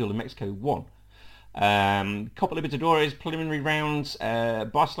 Cruz Azul of Mexico 1. Copa Libertadores preliminary rounds.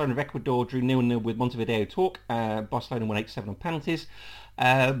 Barcelona of Ecuador drew 0-0 with Montevideo Torque. Barcelona won 8-7 on penalties.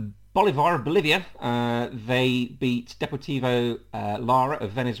 Bolivar of Bolivia, they beat Deportivo Lara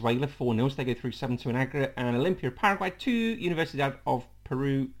of Venezuela 4-0, so they go through 7-2 in aggregate. And Olimpia of Paraguay 2, Universidad of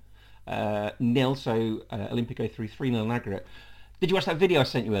Peru 0, so Olimpia go through 3-0 in aggregate. Did you watch that video I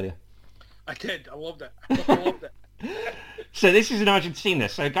sent you earlier? I did. I loved it. I loved it. So this is in Argentina.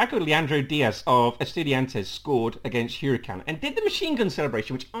 So a guy called Leandro Diaz of Estudiantes scored against Huracan and did the machine gun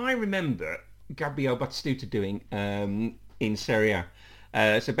celebration, which I remember Gabriel Batistuta doing in Serie A.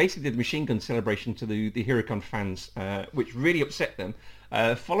 So basically did the machine gun celebration to the Huracan fans, which really upset them,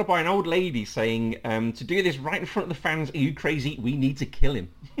 followed by an old lady saying, to do this right in front of the fans, are you crazy? We need to kill him.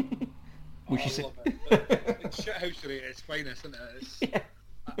 Which is love it. It's shithousery at its finest, isn't it? Yeah.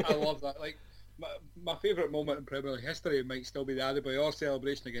 I love that. Like, my favourite moment in Premier League history might still be the Adebayor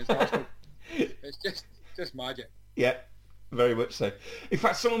celebration against Arsenal. It's just magic. Yeah, very much so. In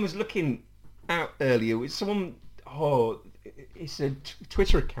fact, someone was looking out earlier with someone. It's a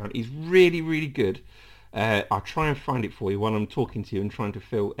Twitter account. He's really, really good. I'll try and find it for you while I'm talking to you and trying to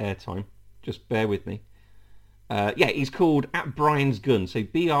fill airtime. Just bear with me. He's called @BryansGun, so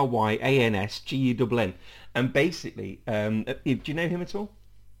BryansGun. And basically, do you know him at all?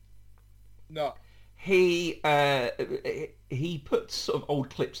 No. He puts sort of old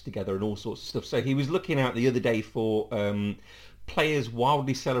clips together and all sorts of stuff. So he was looking out the other day for players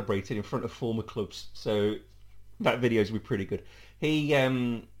wildly celebrated in front of former clubs. So that video's be pretty good. He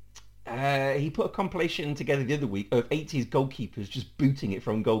put a compilation together the other week of 80s goalkeepers just booting it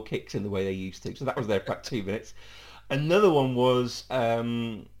from goal kicks in the way they used to. So that was there for about 2 minutes. Another one was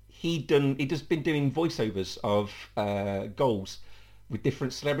he'd just been doing voiceovers of goals with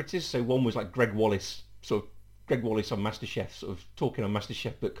different celebrities. So one was like Greg Wallace on MasterChef, sort of talking on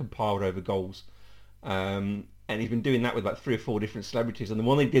MasterChef but compiled over goals. And he's been doing that with like 3 or 4 different celebrities. And the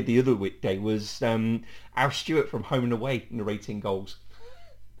one they did the other weekday was Al Stewart from Home and Away narrating goals.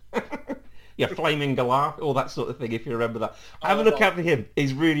 Yeah, Flaming Galar, all that sort of thing, if you remember that. Have a look out for him.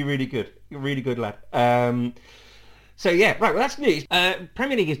 He's really, really good. Really good lad. So yeah, right, well that's news.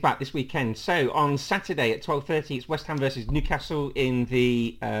 Premier League is back this weekend. So on Saturday at 12:30 it's West Ham versus Newcastle in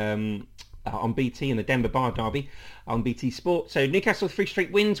the on BT in the Denver Bar Derby on BT Sport. So Newcastle 3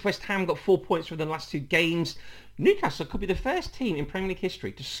 straight wins. West Ham got 4 points from the last 2 games. Newcastle could be the first team in Premier League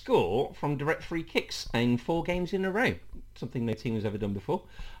history to score from direct free kicks in 4 games in a row. Something no team has ever done before.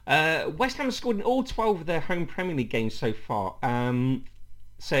 West Ham has scored in all 12 of their home Premier League games so far.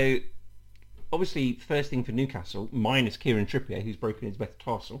 So obviously, first thing for Newcastle, minus Kieran Trippier, who's broken his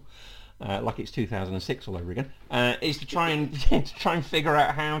metatarsal, like it's 2006 all over again, is to try and figure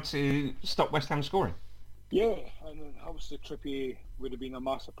out how to stop West Ham scoring. Yeah, and obviously Trippier would have been a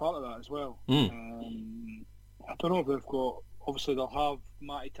massive part of that as well. I don't know if they've got... Obviously, they'll have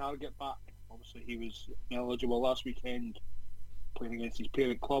Matty Targett back. Obviously, he was eligible last weekend, playing against his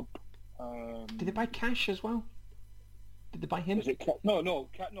parent club. Did they buy Cash as well? Did they buy him? Is it no, it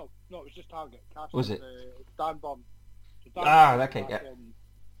was just Targett. Cash was it? Dan Burn. So okay, yeah.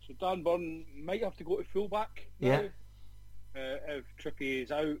 So Dan Burn might have to go to fullback now, if Trippier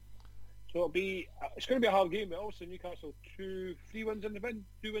is out. So it's going to be a hard game, but also Newcastle 3 wins in the bin,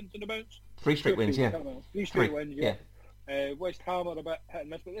 2 wins in the bounce. 3 straight wins, yeah. 3 straight wins, yeah. West Ham are a bit hit and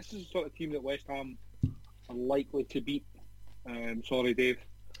miss, but this is the sort of team that West Ham are likely to beat. Sorry, Dave.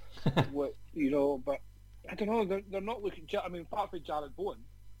 But I don't know. They're not looking. I mean, apart from Jared Bowen,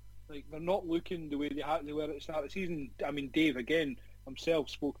 like they're not looking the way they were at the start of the season. I mean, Dave again himself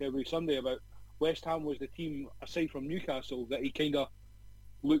spoke every Sunday about West Ham was the team aside from Newcastle that he kind of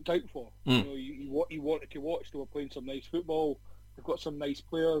looked out for. You know, he wanted to watch. They were playing some nice football. They've got some nice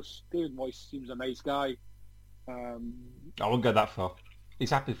players. David Moyes seems a nice guy. I won't go that far.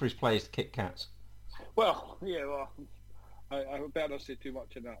 He's happy for his players to kick cats. Well, yeah. Well, I better not say too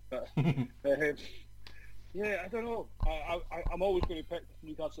much on that. But yeah, I don't know. I'm always going to pick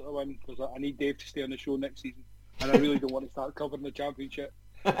Newcastle to win because I need Dave to stay on the show next season, and I really don't want to start covering the Championship.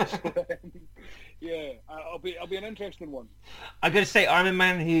 Yeah, I'll be an interesting one. I've got to say, I'm a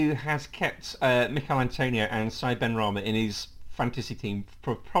man who has kept Mikel Antonio and Saïd Benrahma in his fantasy team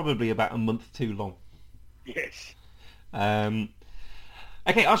for probably about a month too long. Yes.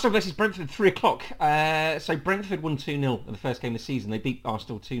 Okay, Arsenal versus Brentford, 3 o'clock. So Brentford won 2-0 in the first game of the season. They beat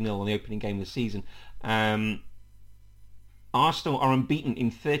Arsenal 2-0 on the opening game of the season. Arsenal are unbeaten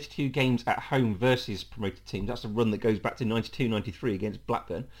in 32 games at home versus promoted teams. That's a run that goes back to 92-93 against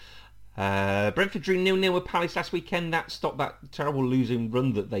Blackburn. Brentford drew 0-0 with Palace last weekend. That stopped that terrible losing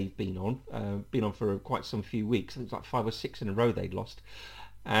run that they've been on for quite some few weeks. It was like 5 or 6 in a row they'd lost.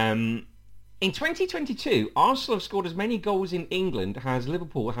 In 2022, Arsenal have scored as many goals in England as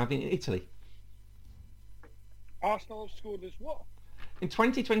Liverpool have in Italy. Arsenal have scored as what? In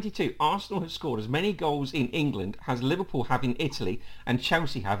 2022, Arsenal have scored as many goals in England as Liverpool have in Italy and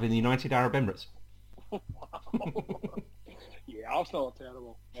Chelsea have in the United Arab Emirates. Yeah, Arsenal are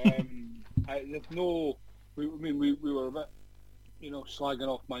terrible. There's no... we were a bit, slagging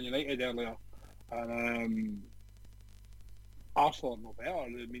off Man United earlier. And Arsenal are no better. I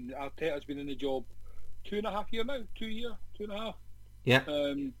mean, Arteta's been in the job 2.5 years now. 2 years, 2.5. Yeah.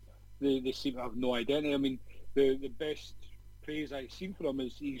 They seem to have no identity. I mean, the best praise I've seen from him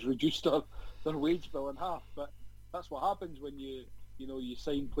is he's reduced their wage bill in half. But that's what happens when you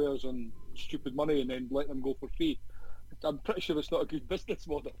sign players on stupid money and then let them go for free. I'm pretty sure it's not a good business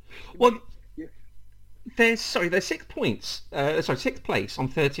model. Well, yeah. They're 6 points. 6th place on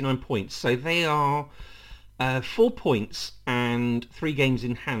 39 points. So they are 4 points and 3 games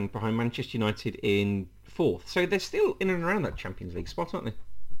in hand behind Manchester United in 4th. So they're still in and around that Champions League spot, aren't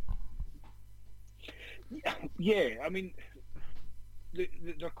they? Yeah, I mean,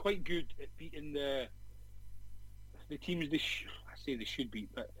 they're quite good at beating the teams they should beat,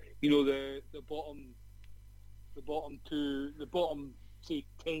 but the bottom say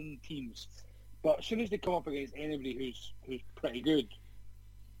 10 teams. But as soon as they come up against anybody who's pretty good,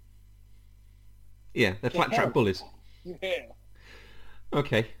 yeah, they're flat track bullies. Yeah.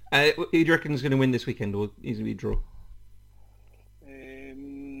 Okay. Who do you reckon is going to win this weekend, or is it going to be a draw?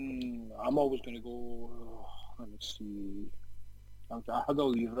 I'm always going to go. Let me see. I had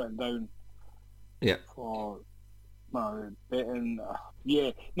all these written down. Yeah. For betting.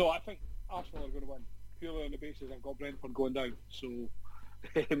 Yeah. No, I think Arsenal are going to win purely on the basis I've got Brentford going down. So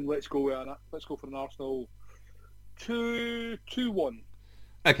let's go with that. Let's go for an Arsenal 2-1.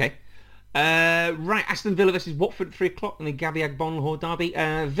 Okay. Right, Aston Villa versus Watford at 3 o'clock in the Gabby Agbonlahor derby.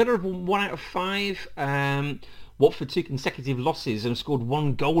 Villa have won 1 out of 5. Watford 2 consecutive losses and scored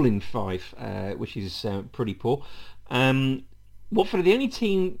 1 goal in 5, which is pretty poor. Watford are the only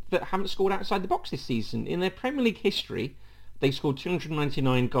team that haven't scored outside the box this season. In their Premier League history, they've scored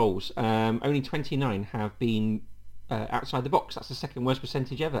 299 goals. Only 29 have been outside the box. That's the second worst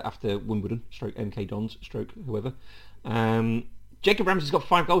percentage ever after Wimbledon, stroke MK Dons, stroke whoever. Jacob Ramsey's got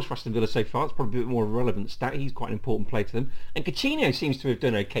 5 goals for Aston Villa so far. It's probably a bit more of a relevant stat. He's quite an important player to them. And Coutinho seems to have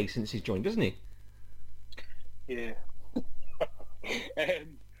done okay since he's joined, doesn't he? Yeah.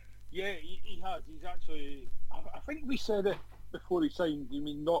 Yeah, he has. He's actually... I think we said it before he signed. I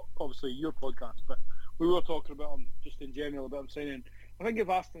mean, not obviously your podcast, but we were talking about him just in general, about him signing I think if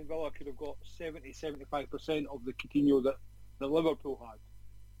Aston Villa could have got 70-75% of the Coutinho that Liverpool had,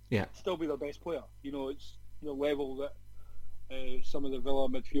 yeah, still be their best player. It's the level that some of the Villa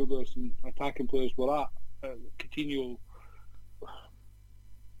midfielders and attacking players were at. Coutinho,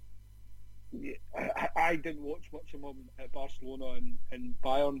 I didn't watch much of him at Barcelona and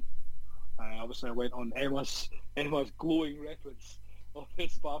Bayern. Obviously, I went on Emma's glowing reference of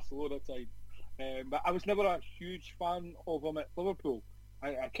his Barcelona time. But I was never a huge fan of him at Liverpool.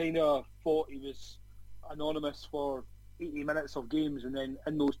 I kind of thought he was anonymous for 80 minutes of games, and then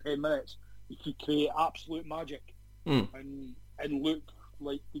in those 10 minutes, he could create absolute magic and look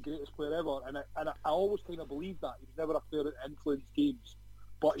like the greatest player ever. And I always kind of believed that. He was never a player that influenced games,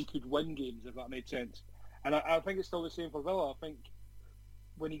 but he could win games, if that made sense. And I think it's still the same for Villa. I think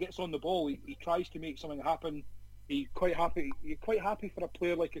when he gets on the ball, he tries to make something happen. You're quite happy for a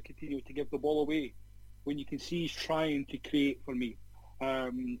player like a Coutinho to give the ball away when you can see he's trying to create for me.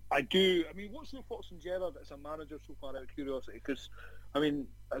 What's your thoughts on Gerrard as a manager so far, out of curiosity? Because, again,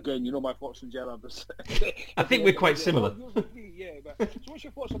 my thoughts on Gerrard. I think we're quite similar. Yeah, but so what's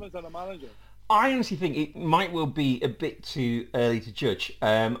your thoughts on him as a manager? I honestly think it might well be a bit too early to judge.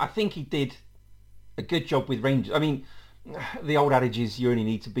 I think he did a good job with Rangers. I mean, the old adage is you only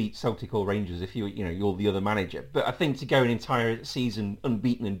need to beat Celtic or Rangers if you're the other manager. But I think to go an entire season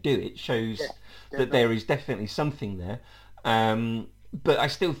unbeaten and do it shows that there is definitely something there. But I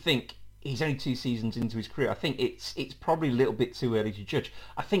still think he's only 2 seasons into his career. I think it's probably a little bit too early to judge.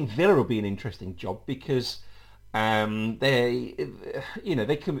 I think Villa will be an interesting job because they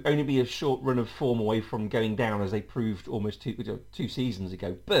could only be a short run of form away from going down, as they proved almost two seasons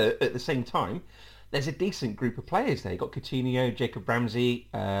ago. But at the same time, there's a decent group of players there. You've got Coutinho, Jacob Ramsey,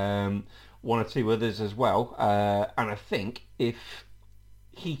 one or two others as well. And I think if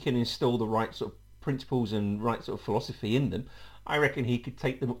he can install the right sort of principles and right sort of philosophy in them, I reckon he could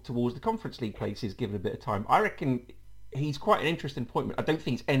take them up towards the Conference League places given a bit of time. I reckon he's quite an interesting appointment. I don't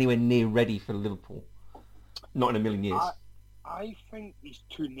think he's anywhere near ready for Liverpool. Not in a million years. I think he's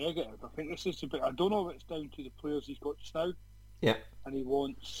too negative. I think this is a bit... I don't know if it's down to the players he's got just now. Yeah. And he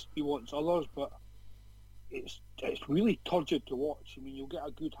wants others, but it's really turgid to watch. I mean, you'll get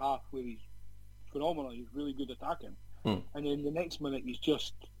a good half where he's phenomenal. He's really good attacking. And then the next minute he's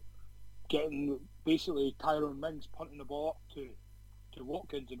just getting basically Tyrone Mings punting the ball up to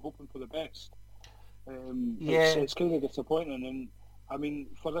Watkins and hoping for the best. It's kind of disappointing. And I mean,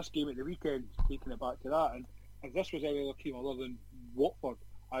 for this game at the weekend, taking it back to that, and if this was any other team other than Watford,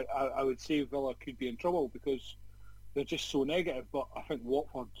 I would say Villa could be in trouble because they're just so negative. But I think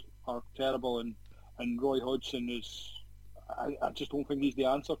Watford are terrible, and Roy Hodgson is... I just don't think he's the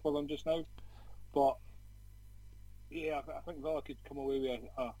answer for them just now. But yeah, I think Villa could come away with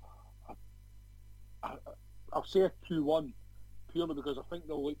I'll say a 2-1 purely because I think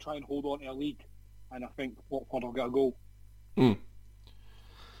they'll try and hold on to a lead, and I think Watford will get a goal.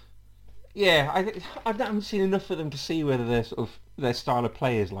 Yeah, I haven't seen enough of them to see whether their style of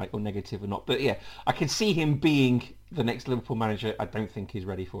play is like or negative or not. But yeah, I can see him being the next Liverpool manager. I don't think he's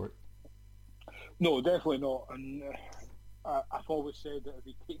ready for it. No, definitely not. And I've always said that if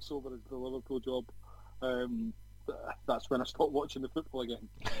he takes over the Liverpool job, that's when I stop watching the football again.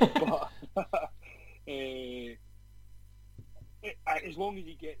 But as long as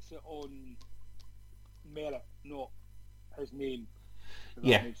he gets it on merit, not his name.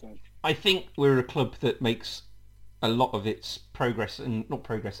 Yeah, I think we're a club that makes a lot of its progress, and not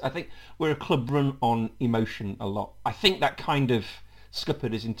progress. I think we're a club run on emotion a lot. I think that kind of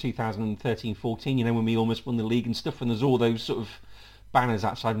scuppered us in 2013-14, when we almost won the league and stuff, and there's all those sort of banners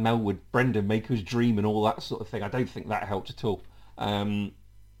outside Melwood, Brendan Maker's dream and all that sort of thing. I don't think that helped at all.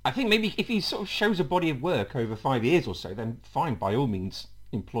 I think maybe if he sort of shows a body of work over 5 years or so, then fine, by all means,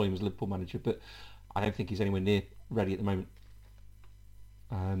 employ him as Liverpool manager, but I don't think he's anywhere near ready at the moment.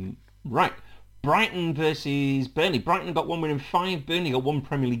 Right, Brighton versus Burnley. Brighton got 1 win in 5. Burnley got 1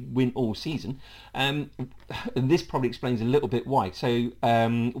 Premier League win all season. And this probably explains a little bit why. So,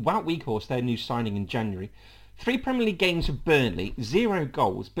 Wout Weghorst, their new signing in January, 3 Premier League games for Burnley, 0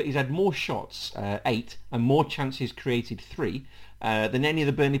 goals, but he's had more shots, 8, and more chances created, 3, than any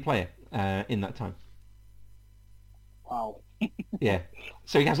other Burnley player in that time. Wow. Yeah.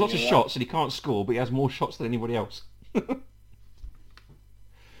 So he has lots of shots and he can't score, but he has more shots than anybody else.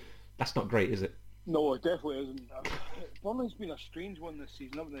 That's not great, is it? No, it definitely isn't. Burnley's been a strange one this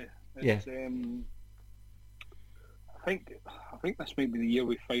season, haven't they? It's, yeah. I think this might be the year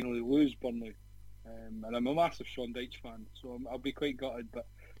we finally lose Burnley. And I'm a massive Sean Dyche fan, so I'll be quite gutted. But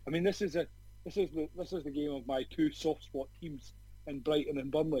I mean, this is the game of my 2 soft spot teams in Brighton and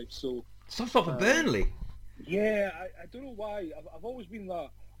Burnley. So soft spot for Burnley. Yeah, I don't know why. I've always been a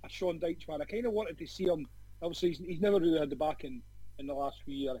Sean Dyche fan. I kind of wanted to see him. Obviously, he's never really had the backing in the last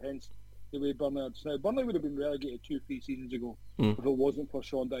few years, hence the way Burnley are. Now, Burnley would have been relegated 2-3 seasons ago if it wasn't for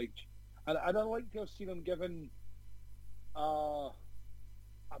Sean Dyche. And I'd like to have seen him given a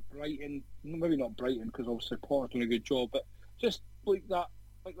Brighton, maybe not Brighton, because obviously Potter's doing a good job, but just like that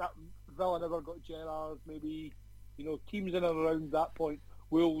Villa never got Gerrard, maybe, teams in and around that point.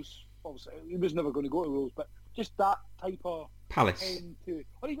 Wolves, obviously, he was never going to go to Wolves, but just that type of Palace.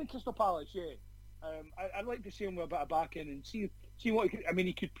 Or even Crystal Palace, yeah. I'd like to see him with a bit of backing and see what he could. I mean,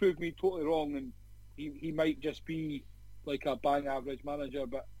 he could prove me totally wrong, and he might just be like a bang average manager.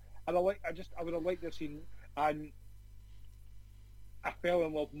 But I would have liked to have seen. And I fell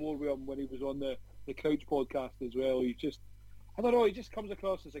in love more with him when he was on the Couch podcast as well. He just, I don't know, he just comes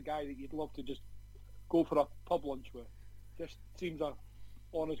across as a guy that you'd love to just go for a pub lunch with. Just seems a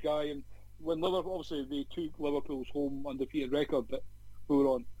honest guy. And when Liverpool, obviously they took Liverpool's home undefeated record that we were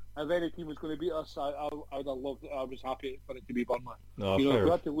on. If any team was going to beat us, I would have loved it. I was happy for it to be Burnley. Oh, if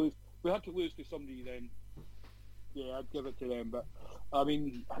we had to lose to somebody, then yeah, I'd give it to them. But I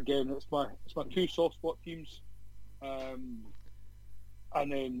mean, again, it's my two soft spot teams, and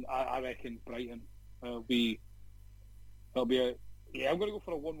then I reckon Brighton will be I'm going to go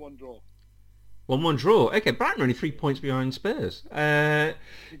for a 1-1 draw. 1-1 draw. Okay, Brighton are only 3 points behind Spurs. They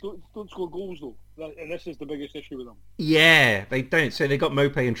don't score goals though, and this is the biggest issue with them. Yeah, they don't. So they got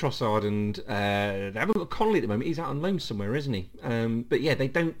Mopé and Trossard, and they haven't got Connolly at the moment. He's out on loan somewhere, isn't he? But yeah, they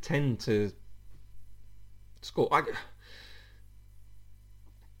don't tend to score.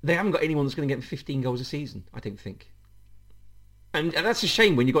 They haven't got anyone that's going to get 15 goals a season, I don't think. And that's a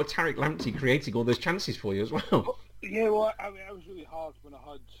shame when you've got Tariq Lamptey creating all those chances for you as well. Yeah, well, I mean, I was really hard when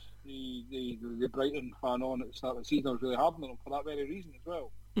I had the Brighton fan on at the start of the season. I was really hard on them for that very reason as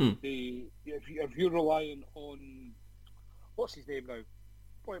well. If you're relying on, what's his name now?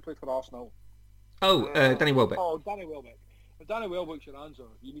 Boy, he played for Arsenal. Danny Welbeck. Oh, Danny Welbeck. If Danny Welbeck's your answer,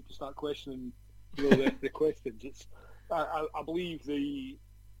 you need to start questioning the questions. It's I believe the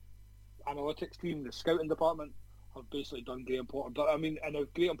analytics team, the scouting department, have basically done Graham Potter. But I mean, and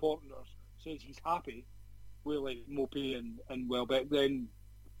if Graham Potter says he's happy with like Mopé and Welbeck, then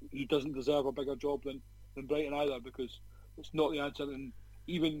he doesn't deserve a bigger job than Brighton either, because it's not the answer. And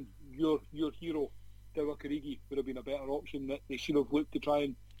even your hero, Divock Origi, would have been a better option. That they should have looked to try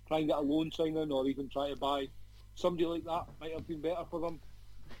and get a loan signing, or even try to buy somebody like that. Might have been better for them.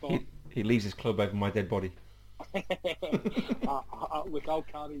 But he leaves his club over my dead body. Look, I'll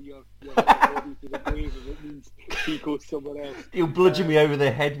carry your body to the grave if it means he goes somewhere else. He'll bludgeon me over the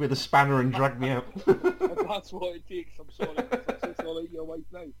head with a spanner and drag me out. If that's what it takes, I'm sorry. I'm so sorry to your wife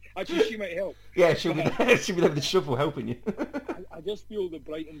now. Actually, she might help. Yeah, she'll be there with the shovel helping you. I just feel the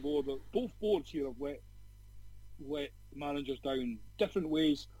Brighton board, both boards here have let managers down different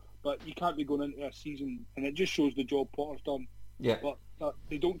ways, but you can't be going into a season, and it just shows the job Potter's done. Yeah. But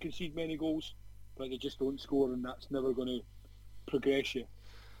they don't concede many goals, but they just don't score, and that's never going to progress you.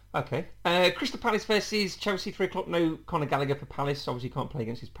 Okay. Crystal Palace versus Chelsea, 3 o'clock. No Conor Gallagher for Palace. Obviously can't play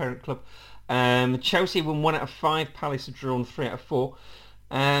against his parent club. Chelsea won 1 out of 5. Palace have drawn 3 out of 4.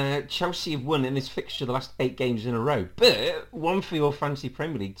 Chelsea have won in this fixture the last 8 games in a row. But one for your fantasy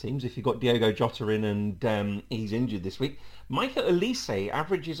Premier League teams, if you've got Diogo Jota in and he's injured this week. Michael Olise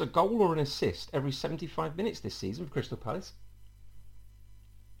averages a goal or an assist every 75 minutes this season for Crystal Palace.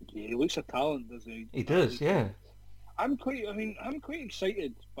 Yeah, he looks a talent, doesn't he? He does, yeah. I'm quite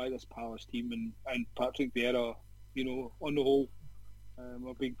excited by this Palace team and Patrick Vieira. On the whole,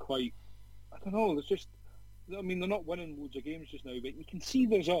 I've been quite. I don't know. There's just. I mean, they're not winning loads of games just now, but you can see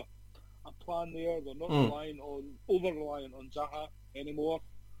there's a plan there. They're not over reliant on Zaha anymore.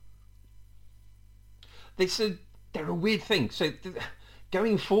 They're a weird thing. So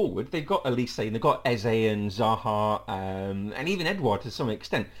going forward, they've got Olise and they've got Eze and Zaha and even Edouard to some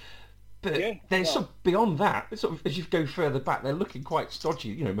extent. But sort of beyond that, sort of as you go further back, they're looking quite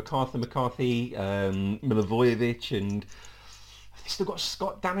stodgy. McCarthy, Milivojevic, and they've still got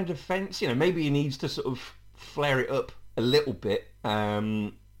Scott Dan in defence. Maybe he needs to sort of flare it up a little bit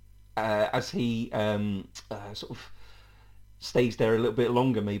as he sort of stays there a little bit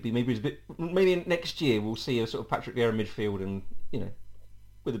longer. Maybe next year we'll see a sort of Patrick Vieira midfield and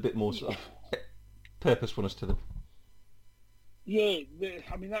with a bit more sort of purposefulness to them. Yeah,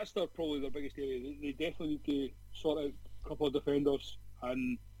 I mean that's probably their biggest area. They definitely need to sort out a couple of defenders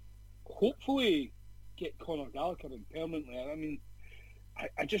and hopefully get Conor Gallagher in permanently. I mean,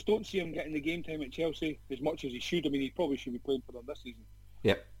 I just don't see him getting the game time at Chelsea as much as he should. I mean, he probably should be playing for them this season.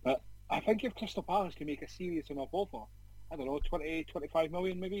 Yep. But I think if Crystal Palace can make a serious enough offer, I don't know, 20, 25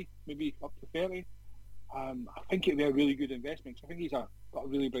 million maybe up to 30, I think it'd be a really good investment. I think he's got a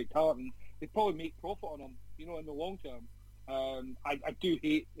really bright talent, and they'd probably make profit on him, in the long term. I do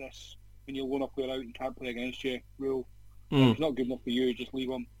hate this when you loan a player out and can't play against you rule. If he's not good enough for you, just leave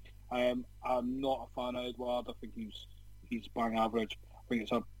him. I'm not a fan of Edouard. I think he's bang average. I think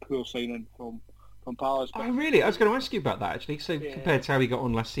it's a poor signing from Palace. But, really? I was going to ask you about that, actually. So compared to how he got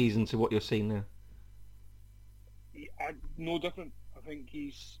on last season to what you're seeing now? No different. I think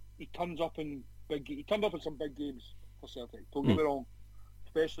he turns up in some big games for Celtic. Don't get me wrong.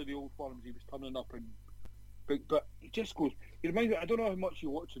 Especially the old firms, he was turning up in big. But he just goes. He reminds me. I don't know how much you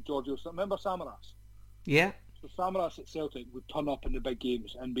watched of Giorgio. Remember Samaras? Yeah. So Samaras at Celtic would turn up in the big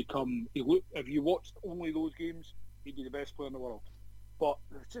games and become. If you watched only those games, he'd be the best player in the world. But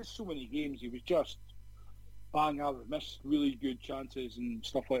there's just so many games he was just bang average, missed really good chances and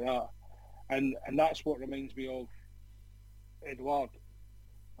stuff like that. And that's what reminds me of Edouard.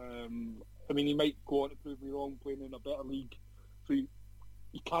 I mean, he might go on to prove me wrong playing in a better league, so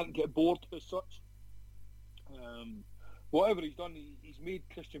he can't get bored as such. Whatever he's done, he's made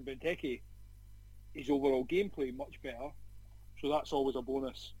Christian Benteke his overall gameplay much better, so that's always a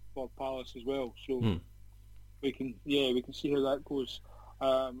bonus for Palace as well. So we can see how that goes.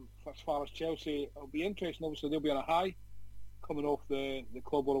 As far as Chelsea, it'll be interesting. Obviously, they'll be on a high coming off the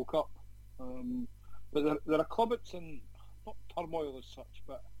Club World Cup, but they're a club that's in not turmoil as such,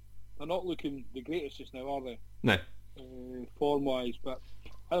 but they're not looking the greatest just now, are they? No. Form-wise, but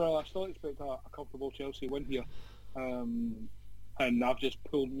I don't know. I still expect a comfortable Chelsea win here, and I've just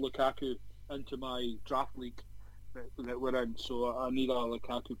pulled Lukaku into my draft league that we're in, so I need a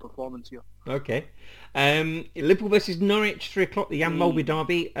Lukaku performance here. Okay. Liverpool versus Norwich, 3 o'clock, the Jan Mulby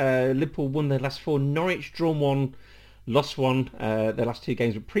derby. Liverpool won their last 4. Norwich drawn 1, lost 1, their last 2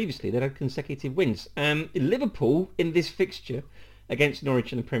 games, but previously they'd had consecutive wins. Liverpool in this fixture against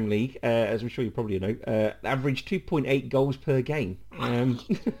Norwich in the Premier League, as I'm sure you probably know, averaged 2.8 goals per game. And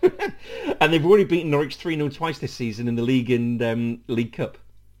they've already beaten Norwich 3-0 twice this season in the league and League Cup.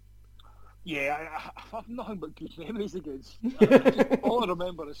 Yeah, I have nothing but good memories against. All I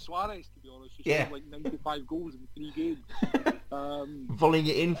remember is Suarez, to be honest. He scored like 95 goals in 3 games. Volleying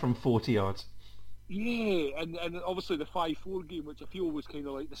it in from 40 yards. Yeah, and obviously the 5-4 game, which I feel was kind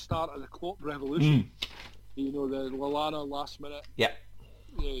of like the start of the Klopp revolution. The Lallana last minute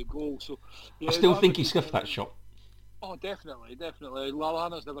goal. So I still think he scuffed that shot. Oh, definitely.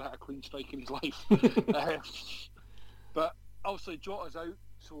 Lallana's never had a clean strike in his life. But obviously Jota's out,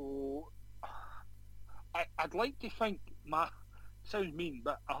 so I'd like to think, sounds mean,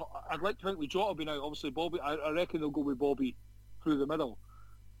 but I'd like to think with Jota being out, obviously Bobby, I reckon they'll go with Bobby through the middle.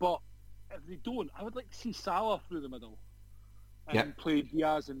 But if they don't, I would like to see Salah through the middle and play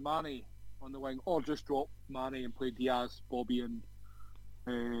Diaz and Mane on the wing, or just drop Mane and play Diaz, Bobby and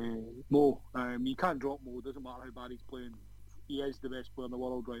Mo. You can't drop Mo, doesn't matter how bad he's playing. He is the best player in the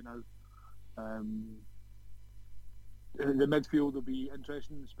world right now. The midfield will be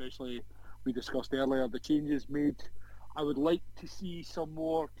interesting, especially we discussed earlier the changes made. I would like to see some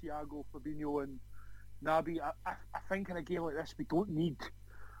more Thiago, Fabinho and Naby. I think in a game like this we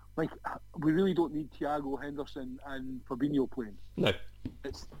really don't need Thiago, Henderson and Fabinho playing. No.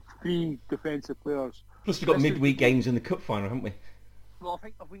 It's 3 defensive players. Plus we've got midweek games in the cup final, haven't we? Well, I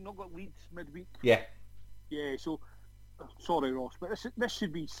think have we not got Leeds midweek? Yeah. Yeah, so sorry Ross, but this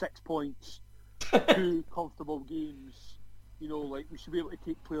should be 6 points. 2 comfortable games, like we should be able to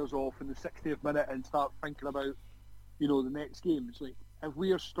take players off in the 60th minute and start thinking about, the next game. It's like, if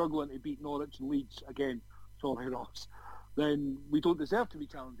we are struggling to beat Norwich and Leeds, again, sorry Ross, then we don't deserve to be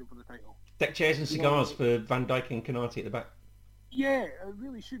challenging for the title. Deck chairs and cigars for Van Dijk and Konate at the back. Yeah, it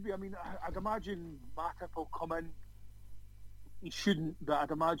really should be. I mean, I'd imagine Matip will come in. He shouldn't, but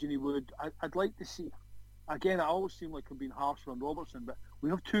I'd imagine he would. I'd like to see, again, I always seem like I'm being harsh on Robertson, but we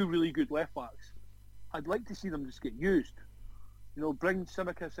have 2 really good left backs. I'd like to see them just get used. Bring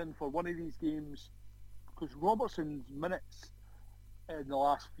Tsimikas in for one of these games, because Robertson's minutes in the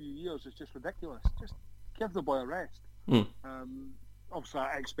last few years is just ridiculous. Just give the boy a rest. Obviously,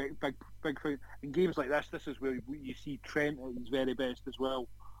 I expect big things. In games like this is where you see Trent at his very best as well.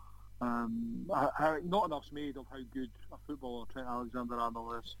 Not enough's made of how good a footballer Trent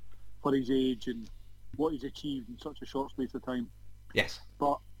Alexander-Arnold is for his age and what he's achieved in such a short space of time. Yes.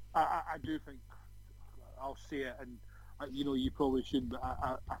 But I do think, I'll say it, and you probably should, but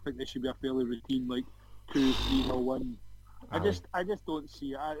I think this should be a fairly routine, like 2-3-0 win. I just don't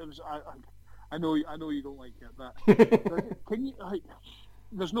see it. I know you don't like it, but can you?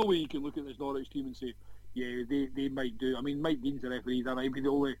 There's no way you can look at this Norwich team and say, yeah, they might do. I mean, Mike Dean's the referee. That might be the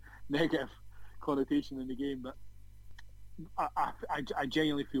only negative connotation in the game, but I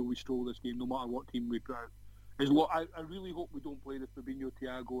genuinely feel we stole this game, no matter what team we put out. I really hope we don't play the Fabinho,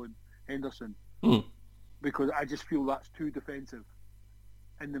 Thiago, and Henderson, because I just feel that's too defensive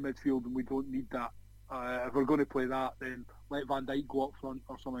in the midfield, and we don't need that. If we're going to play that, then let Van Dijk go up front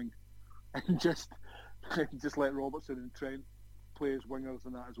or something, and just let Robertson and Trent play as wingers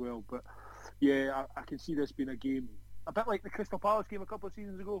and that as well. But yeah, I can see this being a game a bit like the Crystal Palace game a couple of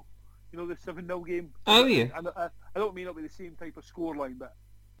seasons ago. You know, the 7-0 game. Oh yeah. I don't mean it'll be the same type of scoreline, but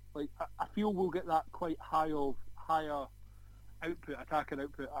like I feel we'll get that quite higher output, attacking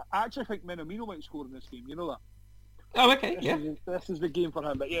output. I actually think Minamino might score in this game. You know that? Oh, okay. This is the game for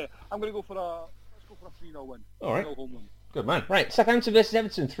him. But yeah, I'm going to go for a 3-0 win. All right. 3-0 home win. Good man. Right, Southampton versus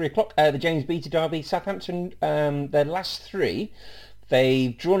Everton, 3:00. The James Beattie derby. Southampton, their last three,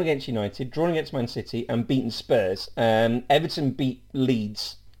 they've drawn against United, drawn against Man City, and beaten Spurs. Everton beat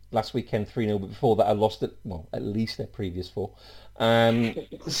Leeds last weekend 3-0, but before that I lost at least their previous four.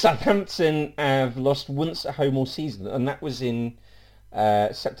 Southampton have lost once at home all season, and that was in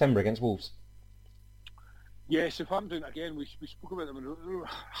September against Wolves. Yeah, Southampton, again, we spoke about them.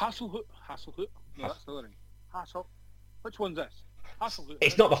 Hasselhout? No, that's the other name. Hassel. Which one's this? Hasselhout.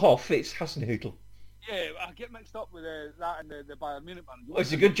 It's not the Hoff, it's Hasenhüttl. Yeah, I get mixed up with that and the Bayern Munich man. Well,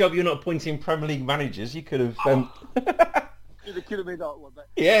 it's a good job you're not appointing Premier League managers. You could have... They could have made that a little bit.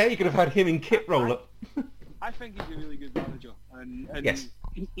 Yeah, you could have had him in kit roll-up. I think he's a really good manager, and yes.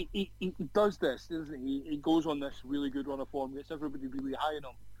 he does this, doesn't he? He goes on this really good run of form, gets everybody really high on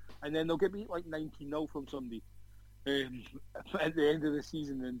him, and then they'll get beat like 19-0 from somebody at the end of the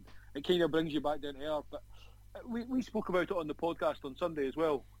season, and it kind of brings you back down to earth. But we spoke about it on the podcast on Sunday as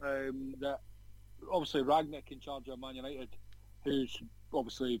well, that obviously Ragnick in charge of Man United, who's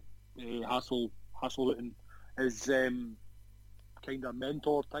obviously Hasselhout is kind of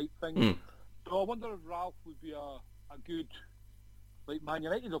mentor type thing. So I wonder if Ralph would be a good like Man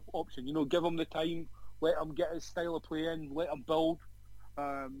United option. You know, give him the time, let him get his style of play in, let him build.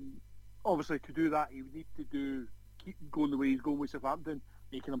 Obviously, to do that, he would need to keep going the way he's going with Southampton,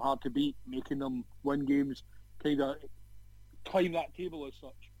 making them hard to beat, making them win games, kind of climb that table as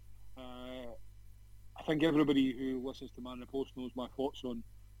such. I think everybody who listens to Man in the Post knows my thoughts on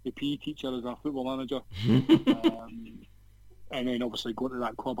the PE teacher as a football manager. And then obviously going to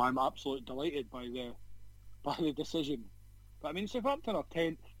that club, I'm absolutely delighted by the decision. But I mean, Southampton are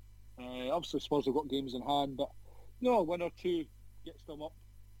 10th. Obviously Spurs have got games in hand, but no, a win or two gets them up.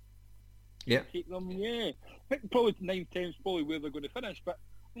 Yeah. Take them, yeah. I think probably 9th, 10th is probably where they're going to finish. But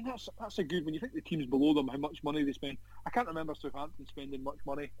I mean, that's a good, when you think the teams below them, how much money they spend. I can't remember Southampton spending much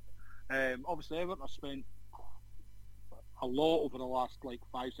money. Obviously Everton have spent a lot over the last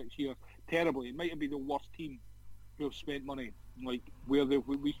 5-6 years. Terribly. It might be the worst team who have spent money. Like where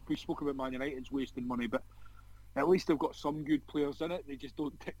we spoke about Man United's wasting money, but at least they've got some good players in it. They just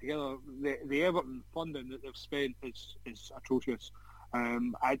don't tick together. The Everton funding that they've spent is atrocious.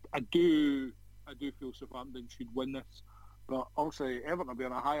 I do feel Southampton should win this, but obviously Everton will be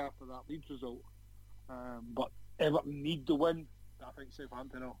on a high after that Leeds result. But Everton need to win. I think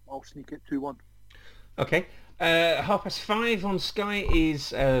Southampton will sneak it 2-1. Okay. 5:30 on Sky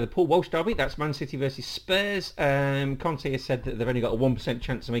is the Paul Walsh derby. That's Man City versus Spurs. Conte has said that they've only got a 1%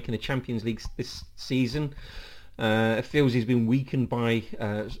 chance of making the Champions League this season. It feels he's been weakened by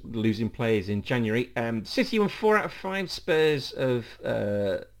losing players in January. City won 4 out of 5. Spurs have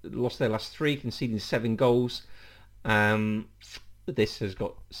lost their last 3, conceding 7 goals. This has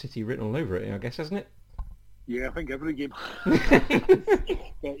got City written all over it, I guess, hasn't it? Yeah, I think every game.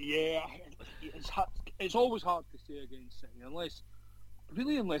 But yeah, it's always hard to say against City unless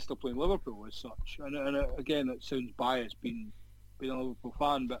they're playing Liverpool as such. And again, it sounds biased being a Liverpool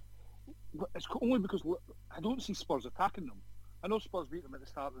fan, but it's only because I don't see Spurs attacking them. I know Spurs beat them at the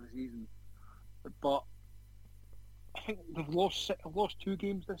start of the season, but I think they've lost 2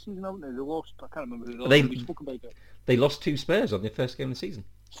 games this season, haven't they? They lost, I can't remember who we spoke about it. They lost 2 Spurs on their first game of the season.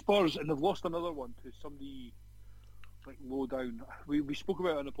 Spurs, and they've lost another one to somebody low down. We spoke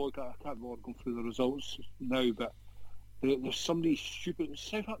about it on the podcast. I can't remember going through the results now, but there's somebody stupid.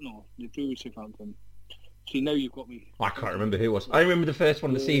 Southampton, no, they drew with Southampton. See, now you've got me. I can't remember who it was. I remember the first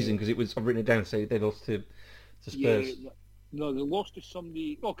one of the season because I've written it down, so they lost to Spurs. Yeah, no, they lost to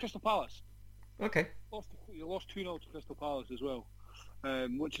somebody. Oh, Crystal Palace. Okay. You lost 2-0 to Crystal Palace as well,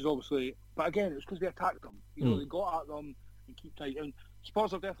 which is obviously. But again, it's because they attacked them. You know, they got at them and keep tight. And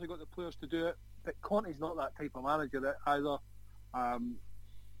Spurs have definitely got the players to do it. But Conte's not that type of manager either.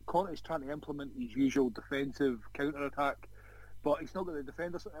 Conte's trying to implement his usual defensive counter-attack, but he's not got the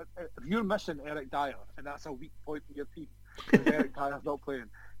defenders. If you're missing Eric Dyer, and that's a weak point in your team, because Eric Dyer's not playing,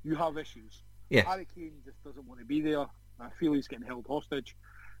 you have issues. Yes. Harry Kane just doesn't want to be there. I feel he's getting held hostage,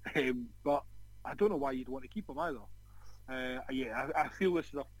 but I don't know why you'd want to keep him either. I feel this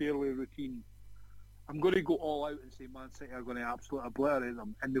is a fairly routine. I'm going to go all out and say Man City are going to absolutely obliterate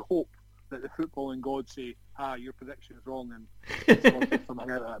them, in the hope that the footballing gods say, your prediction is wrong, and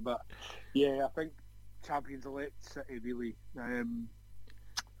something out of that. But yeah, I think Champions-elect City really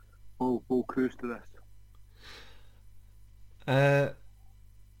will cruise to this.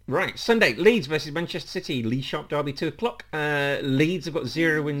 Right, Sunday, Leeds versus Manchester City, Lee Sharp derby, 2:00. Leeds have got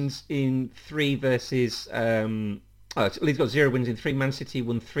 0 wins in 3 versus... Leeds got 0 wins in 3. Man City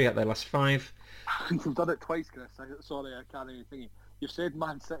won 3 out of their last 5. You've done it twice, Chris. Sorry, I can't even think. You've said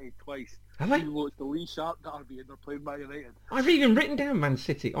Man City twice. Have I? Even though it's the Lee Sharp derby and they're playing Man United. I've even written down Man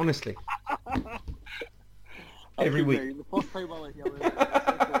City, honestly. Every week. The first time I let you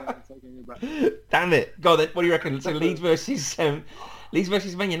out. Damn it. Go on then, what do you reckon? So Leeds versus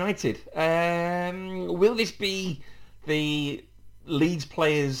Man United. Will this be the Leeds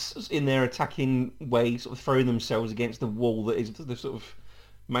players in their attacking way sort of throwing themselves against the wall that is the sort of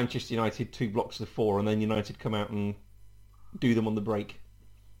Manchester United 2 blocks to 4, and then United come out and do them on the break?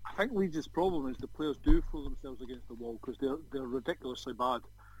 I think Leeds' problem is the players do throw themselves against the wall because they're ridiculously bad.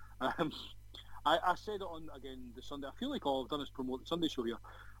 I said it on, again, the Sunday. I feel like all I've done is promote the Sunday show here.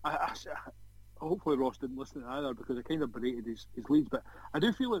 Hopefully Ross didn't listen to it either because I kind of berated his Leeds. But I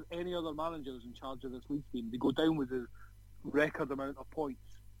do feel if any other manager is in charge of this Leeds team, they go down with the record amount of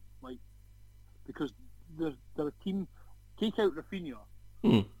points. Like, because they're a team, take out Rafinha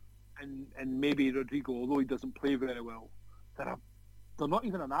and maybe Rodrigo, although he doesn't play very well. They're not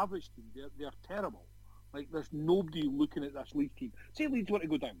even an average team. They're terrible. Like, there's nobody looking at this Leeds team. Say Leeds want to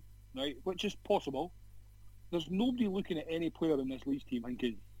go down, right, which is possible. There's nobody looking at any player in this Leeds team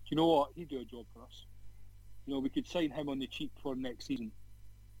thinking, you know what, he'd do a job for us. You know, we could sign him on the cheap for next season.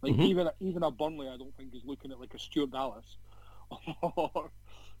 Like, even a Burnley, I don't think, is looking at like a Stuart Dallas. Or,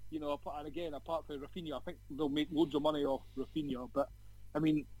 you know, and again, apart from Rafinha, I think they'll make loads of money off Rafinha. But, I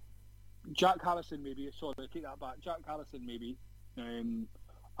mean, Jack Harrison maybe, sorry, I take that back. Jack Harrison maybe. I'm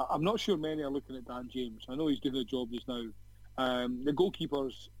not sure many are looking at Dan James. I know he's doing a job just now. The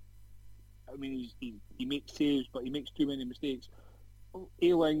goalkeepers, I mean, he makes saves, but he makes too many mistakes.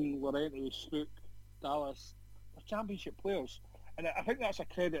 Ayling, Llorente, Spook, Dallas, they're championship players. And I think that's a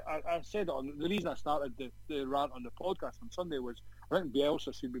credit. I said it on the reason I started the rant on the podcast on Sunday was I think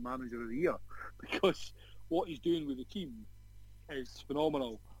Bielsa should be manager of the year because what he's doing with the team is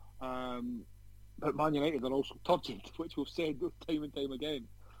phenomenal. But Man United are also turgid, which we've said time and time again.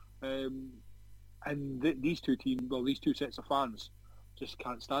 And these two teams, well, these two sets of fans just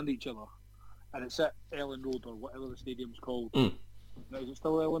can't stand each other. And it's at Ellen Road or whatever the stadium's called. Now, is it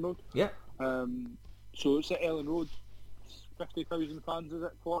still Ellen Road? Yeah. So it's at Ellen Road. 50,000 fans, is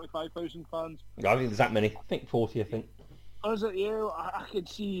it? 45,000 fans? I don't think there's that many. I think 40, I think. Is it? Yeah, I can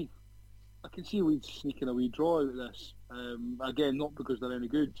see Leeds sneaking a wee draw out of this. Again, not because they're any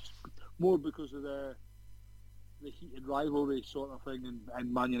good, more because of the heated rivalry sort of thing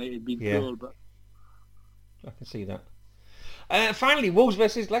and Man United being poor. But I can see that. Finally, Wolves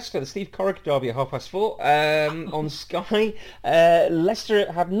versus Leicester, the Steve Corrigan derby at 4:30 on Sky.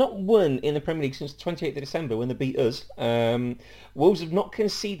 Leicester have not won in the Premier League since 28th of December when they beat us. Wolves have not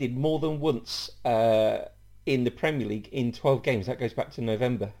conceded more than once in the Premier League in 12 games. That goes back to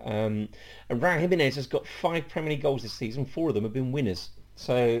November. And Raul Jimenez has got 5 Premier League goals this season. 4 of them have been winners.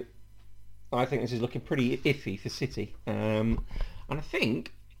 So I think this is looking pretty iffy for City. And I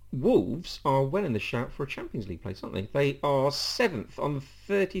think Wolves are well in the shout for a Champions League place, aren't they? They are 7th on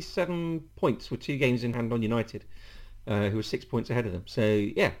 37 points with 2 games in hand on United, who are 6 points ahead of them. So,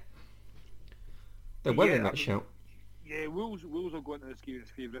 yeah, they're well in that shout. Yeah, Wolves are going to this game as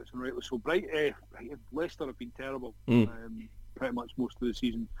favourites, and rightly so. Leicester have been terrible pretty much most of the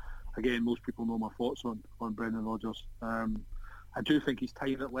season. Again, most people know my thoughts on Brendan Rodgers. I do think his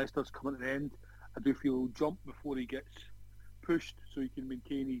time at Leicester's coming to the end. I do feel he'll jump before he gets pushed so he can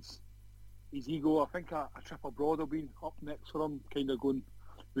maintain his ego. I think a trip abroad will be up next for him, kind of going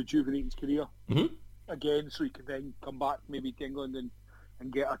rejuvenate his career again, so he can then come back maybe to England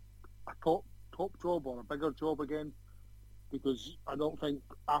and get a top job or a bigger job again. Because I don't think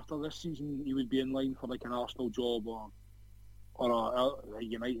after this season he would be in line for like an Arsenal job or a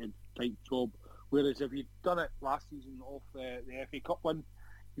United type job. Whereas if he'd done it last season off the FA Cup win,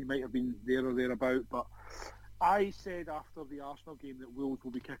 he might have been there or thereabout. But I said after the Arsenal game that Wolves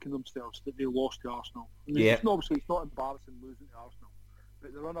will be kicking themselves that they lost to Arsenal. I mean, obviously it's not embarrassing losing to Arsenal,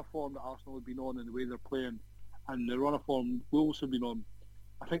 but the run of form that Arsenal have been on and the way they're playing and the run of form Wolves have been on,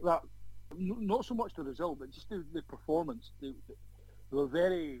 I think that, not so much the result, but just the performance. They were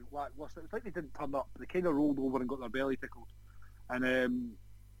very lacklustre. It's like they didn't turn up. They kind of rolled over and got their belly tickled. And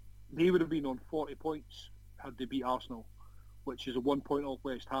they would have been on 40 points had they beat Arsenal, which is a 1 point off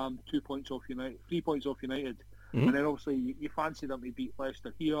West Ham, 2 points off United, 3 points off United. Mm-hmm. And then obviously you fancy them to beat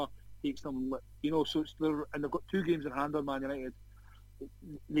Leicester here, takes them, so and they've got 2 games in hand on Man United.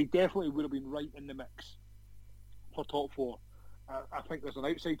 They definitely would have been right in the mix for top 4. I think there's an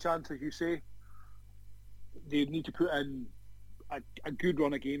outside chance, as you say. They need to put in a good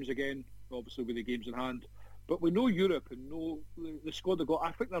run of games again, obviously with the games in hand. But we know Europe and know the squad they've got.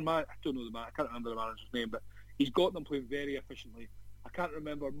 I think their man, I don't know the man, I can't remember the manager's name, but he's got them playing very efficiently. I can't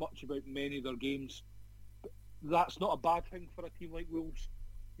remember much about many of their games. But that's not a bad thing for a team like Wolves.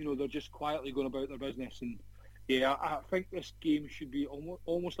 They're just quietly going about their business. And yeah, I think this game should be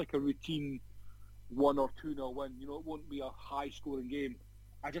almost like a routine 1 or 2-0 win. It won't be a high-scoring game.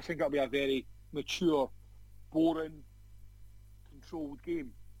 I just think it'll be a very mature, boring, controlled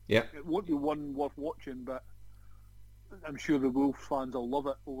game. Yeah. It won't be one worth watching, but I'm sure the Wolves fans will love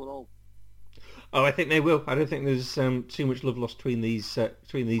it overall. Oh, I think they will. I don't think there's too much love lost between these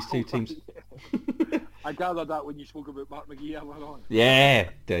two teams. I gathered that when you spoke about Mark McGee earlier on. Yeah,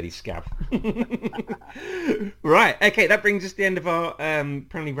 dirty scab. Right, okay, that brings us to the end of our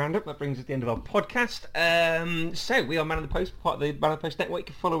Premier League roundup. That brings us to the end of our podcast. So we are Man on the Post, part of the Man on the Post network. You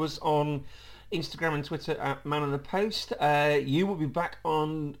can follow us on Instagram and Twitter at Man on the Post. You will be back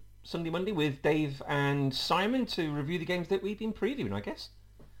on Sunday, Monday with Dave and Simon to review the games that we've been previewing, I guess.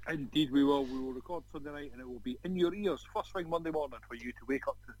 Indeed we will. We will record Sunday night and it will be in your ears first thing Monday morning for you to wake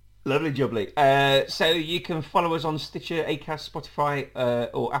up to. Lovely jubbly. So you can follow us on Stitcher, Acast, Spotify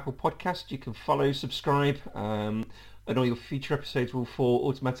or Apple Podcast. You can follow, subscribe, and all your future episodes will fall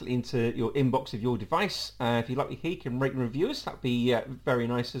automatically into your inbox of your device. If you like to hear, you can rate and review us. That'd be very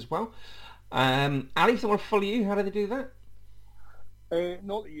nice as well. Ali, if they want to follow you, how do they do that?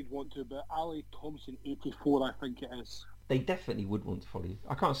 Not that you'd want to, but Ali Thompson 84, I think it is. They definitely would want to follow you.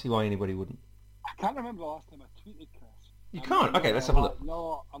 I can't see why anybody wouldn't. I can't remember the last time I tweeted, Chris. You can't? Okay, let's have a look.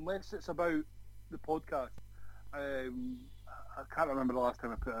 No, unless it's about the podcast. I can't remember the last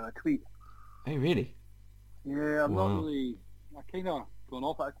time I put in a tweet. Oh, really? Yeah, I'm not really... I kind of gone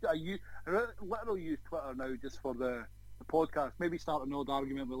off it. I literally use Twitter now just for the podcast. Maybe start an old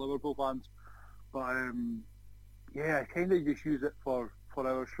argument with Liverpool fans. But, yeah, I kind of just use it for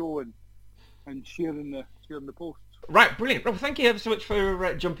our show and sharing the posts. Right, brilliant. Rob, thank you ever so much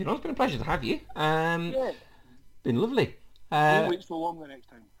for jumping on. It's been a pleasure to have you. Yeah. Been lovely. Don't wait so long the next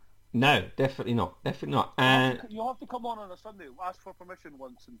time. No, definitely not. Definitely not. You'll have to come on a Sunday. Ask for permission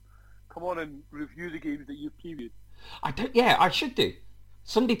once and come on and review the games that you've previewed. I should do.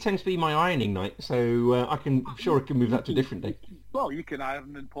 Sunday tends to be my ironing night, so I can move that to a different day. Well, you can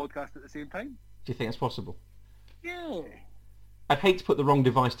iron and podcast at the same time. Do you think that's possible? Yeah. I'd hate to put the wrong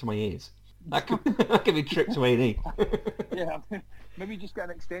device to my ears. That could be tripped to A&E. Yeah, maybe just get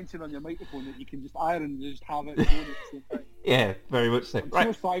an extension on your microphone that you can just iron and just have it going at the same time. Yeah, very much so. I'm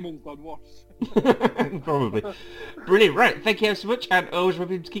sure Simon's done worse. Probably. Brilliant. Right, thank you so much, and always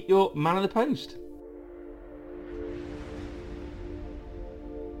remember to keep your Man on the Post.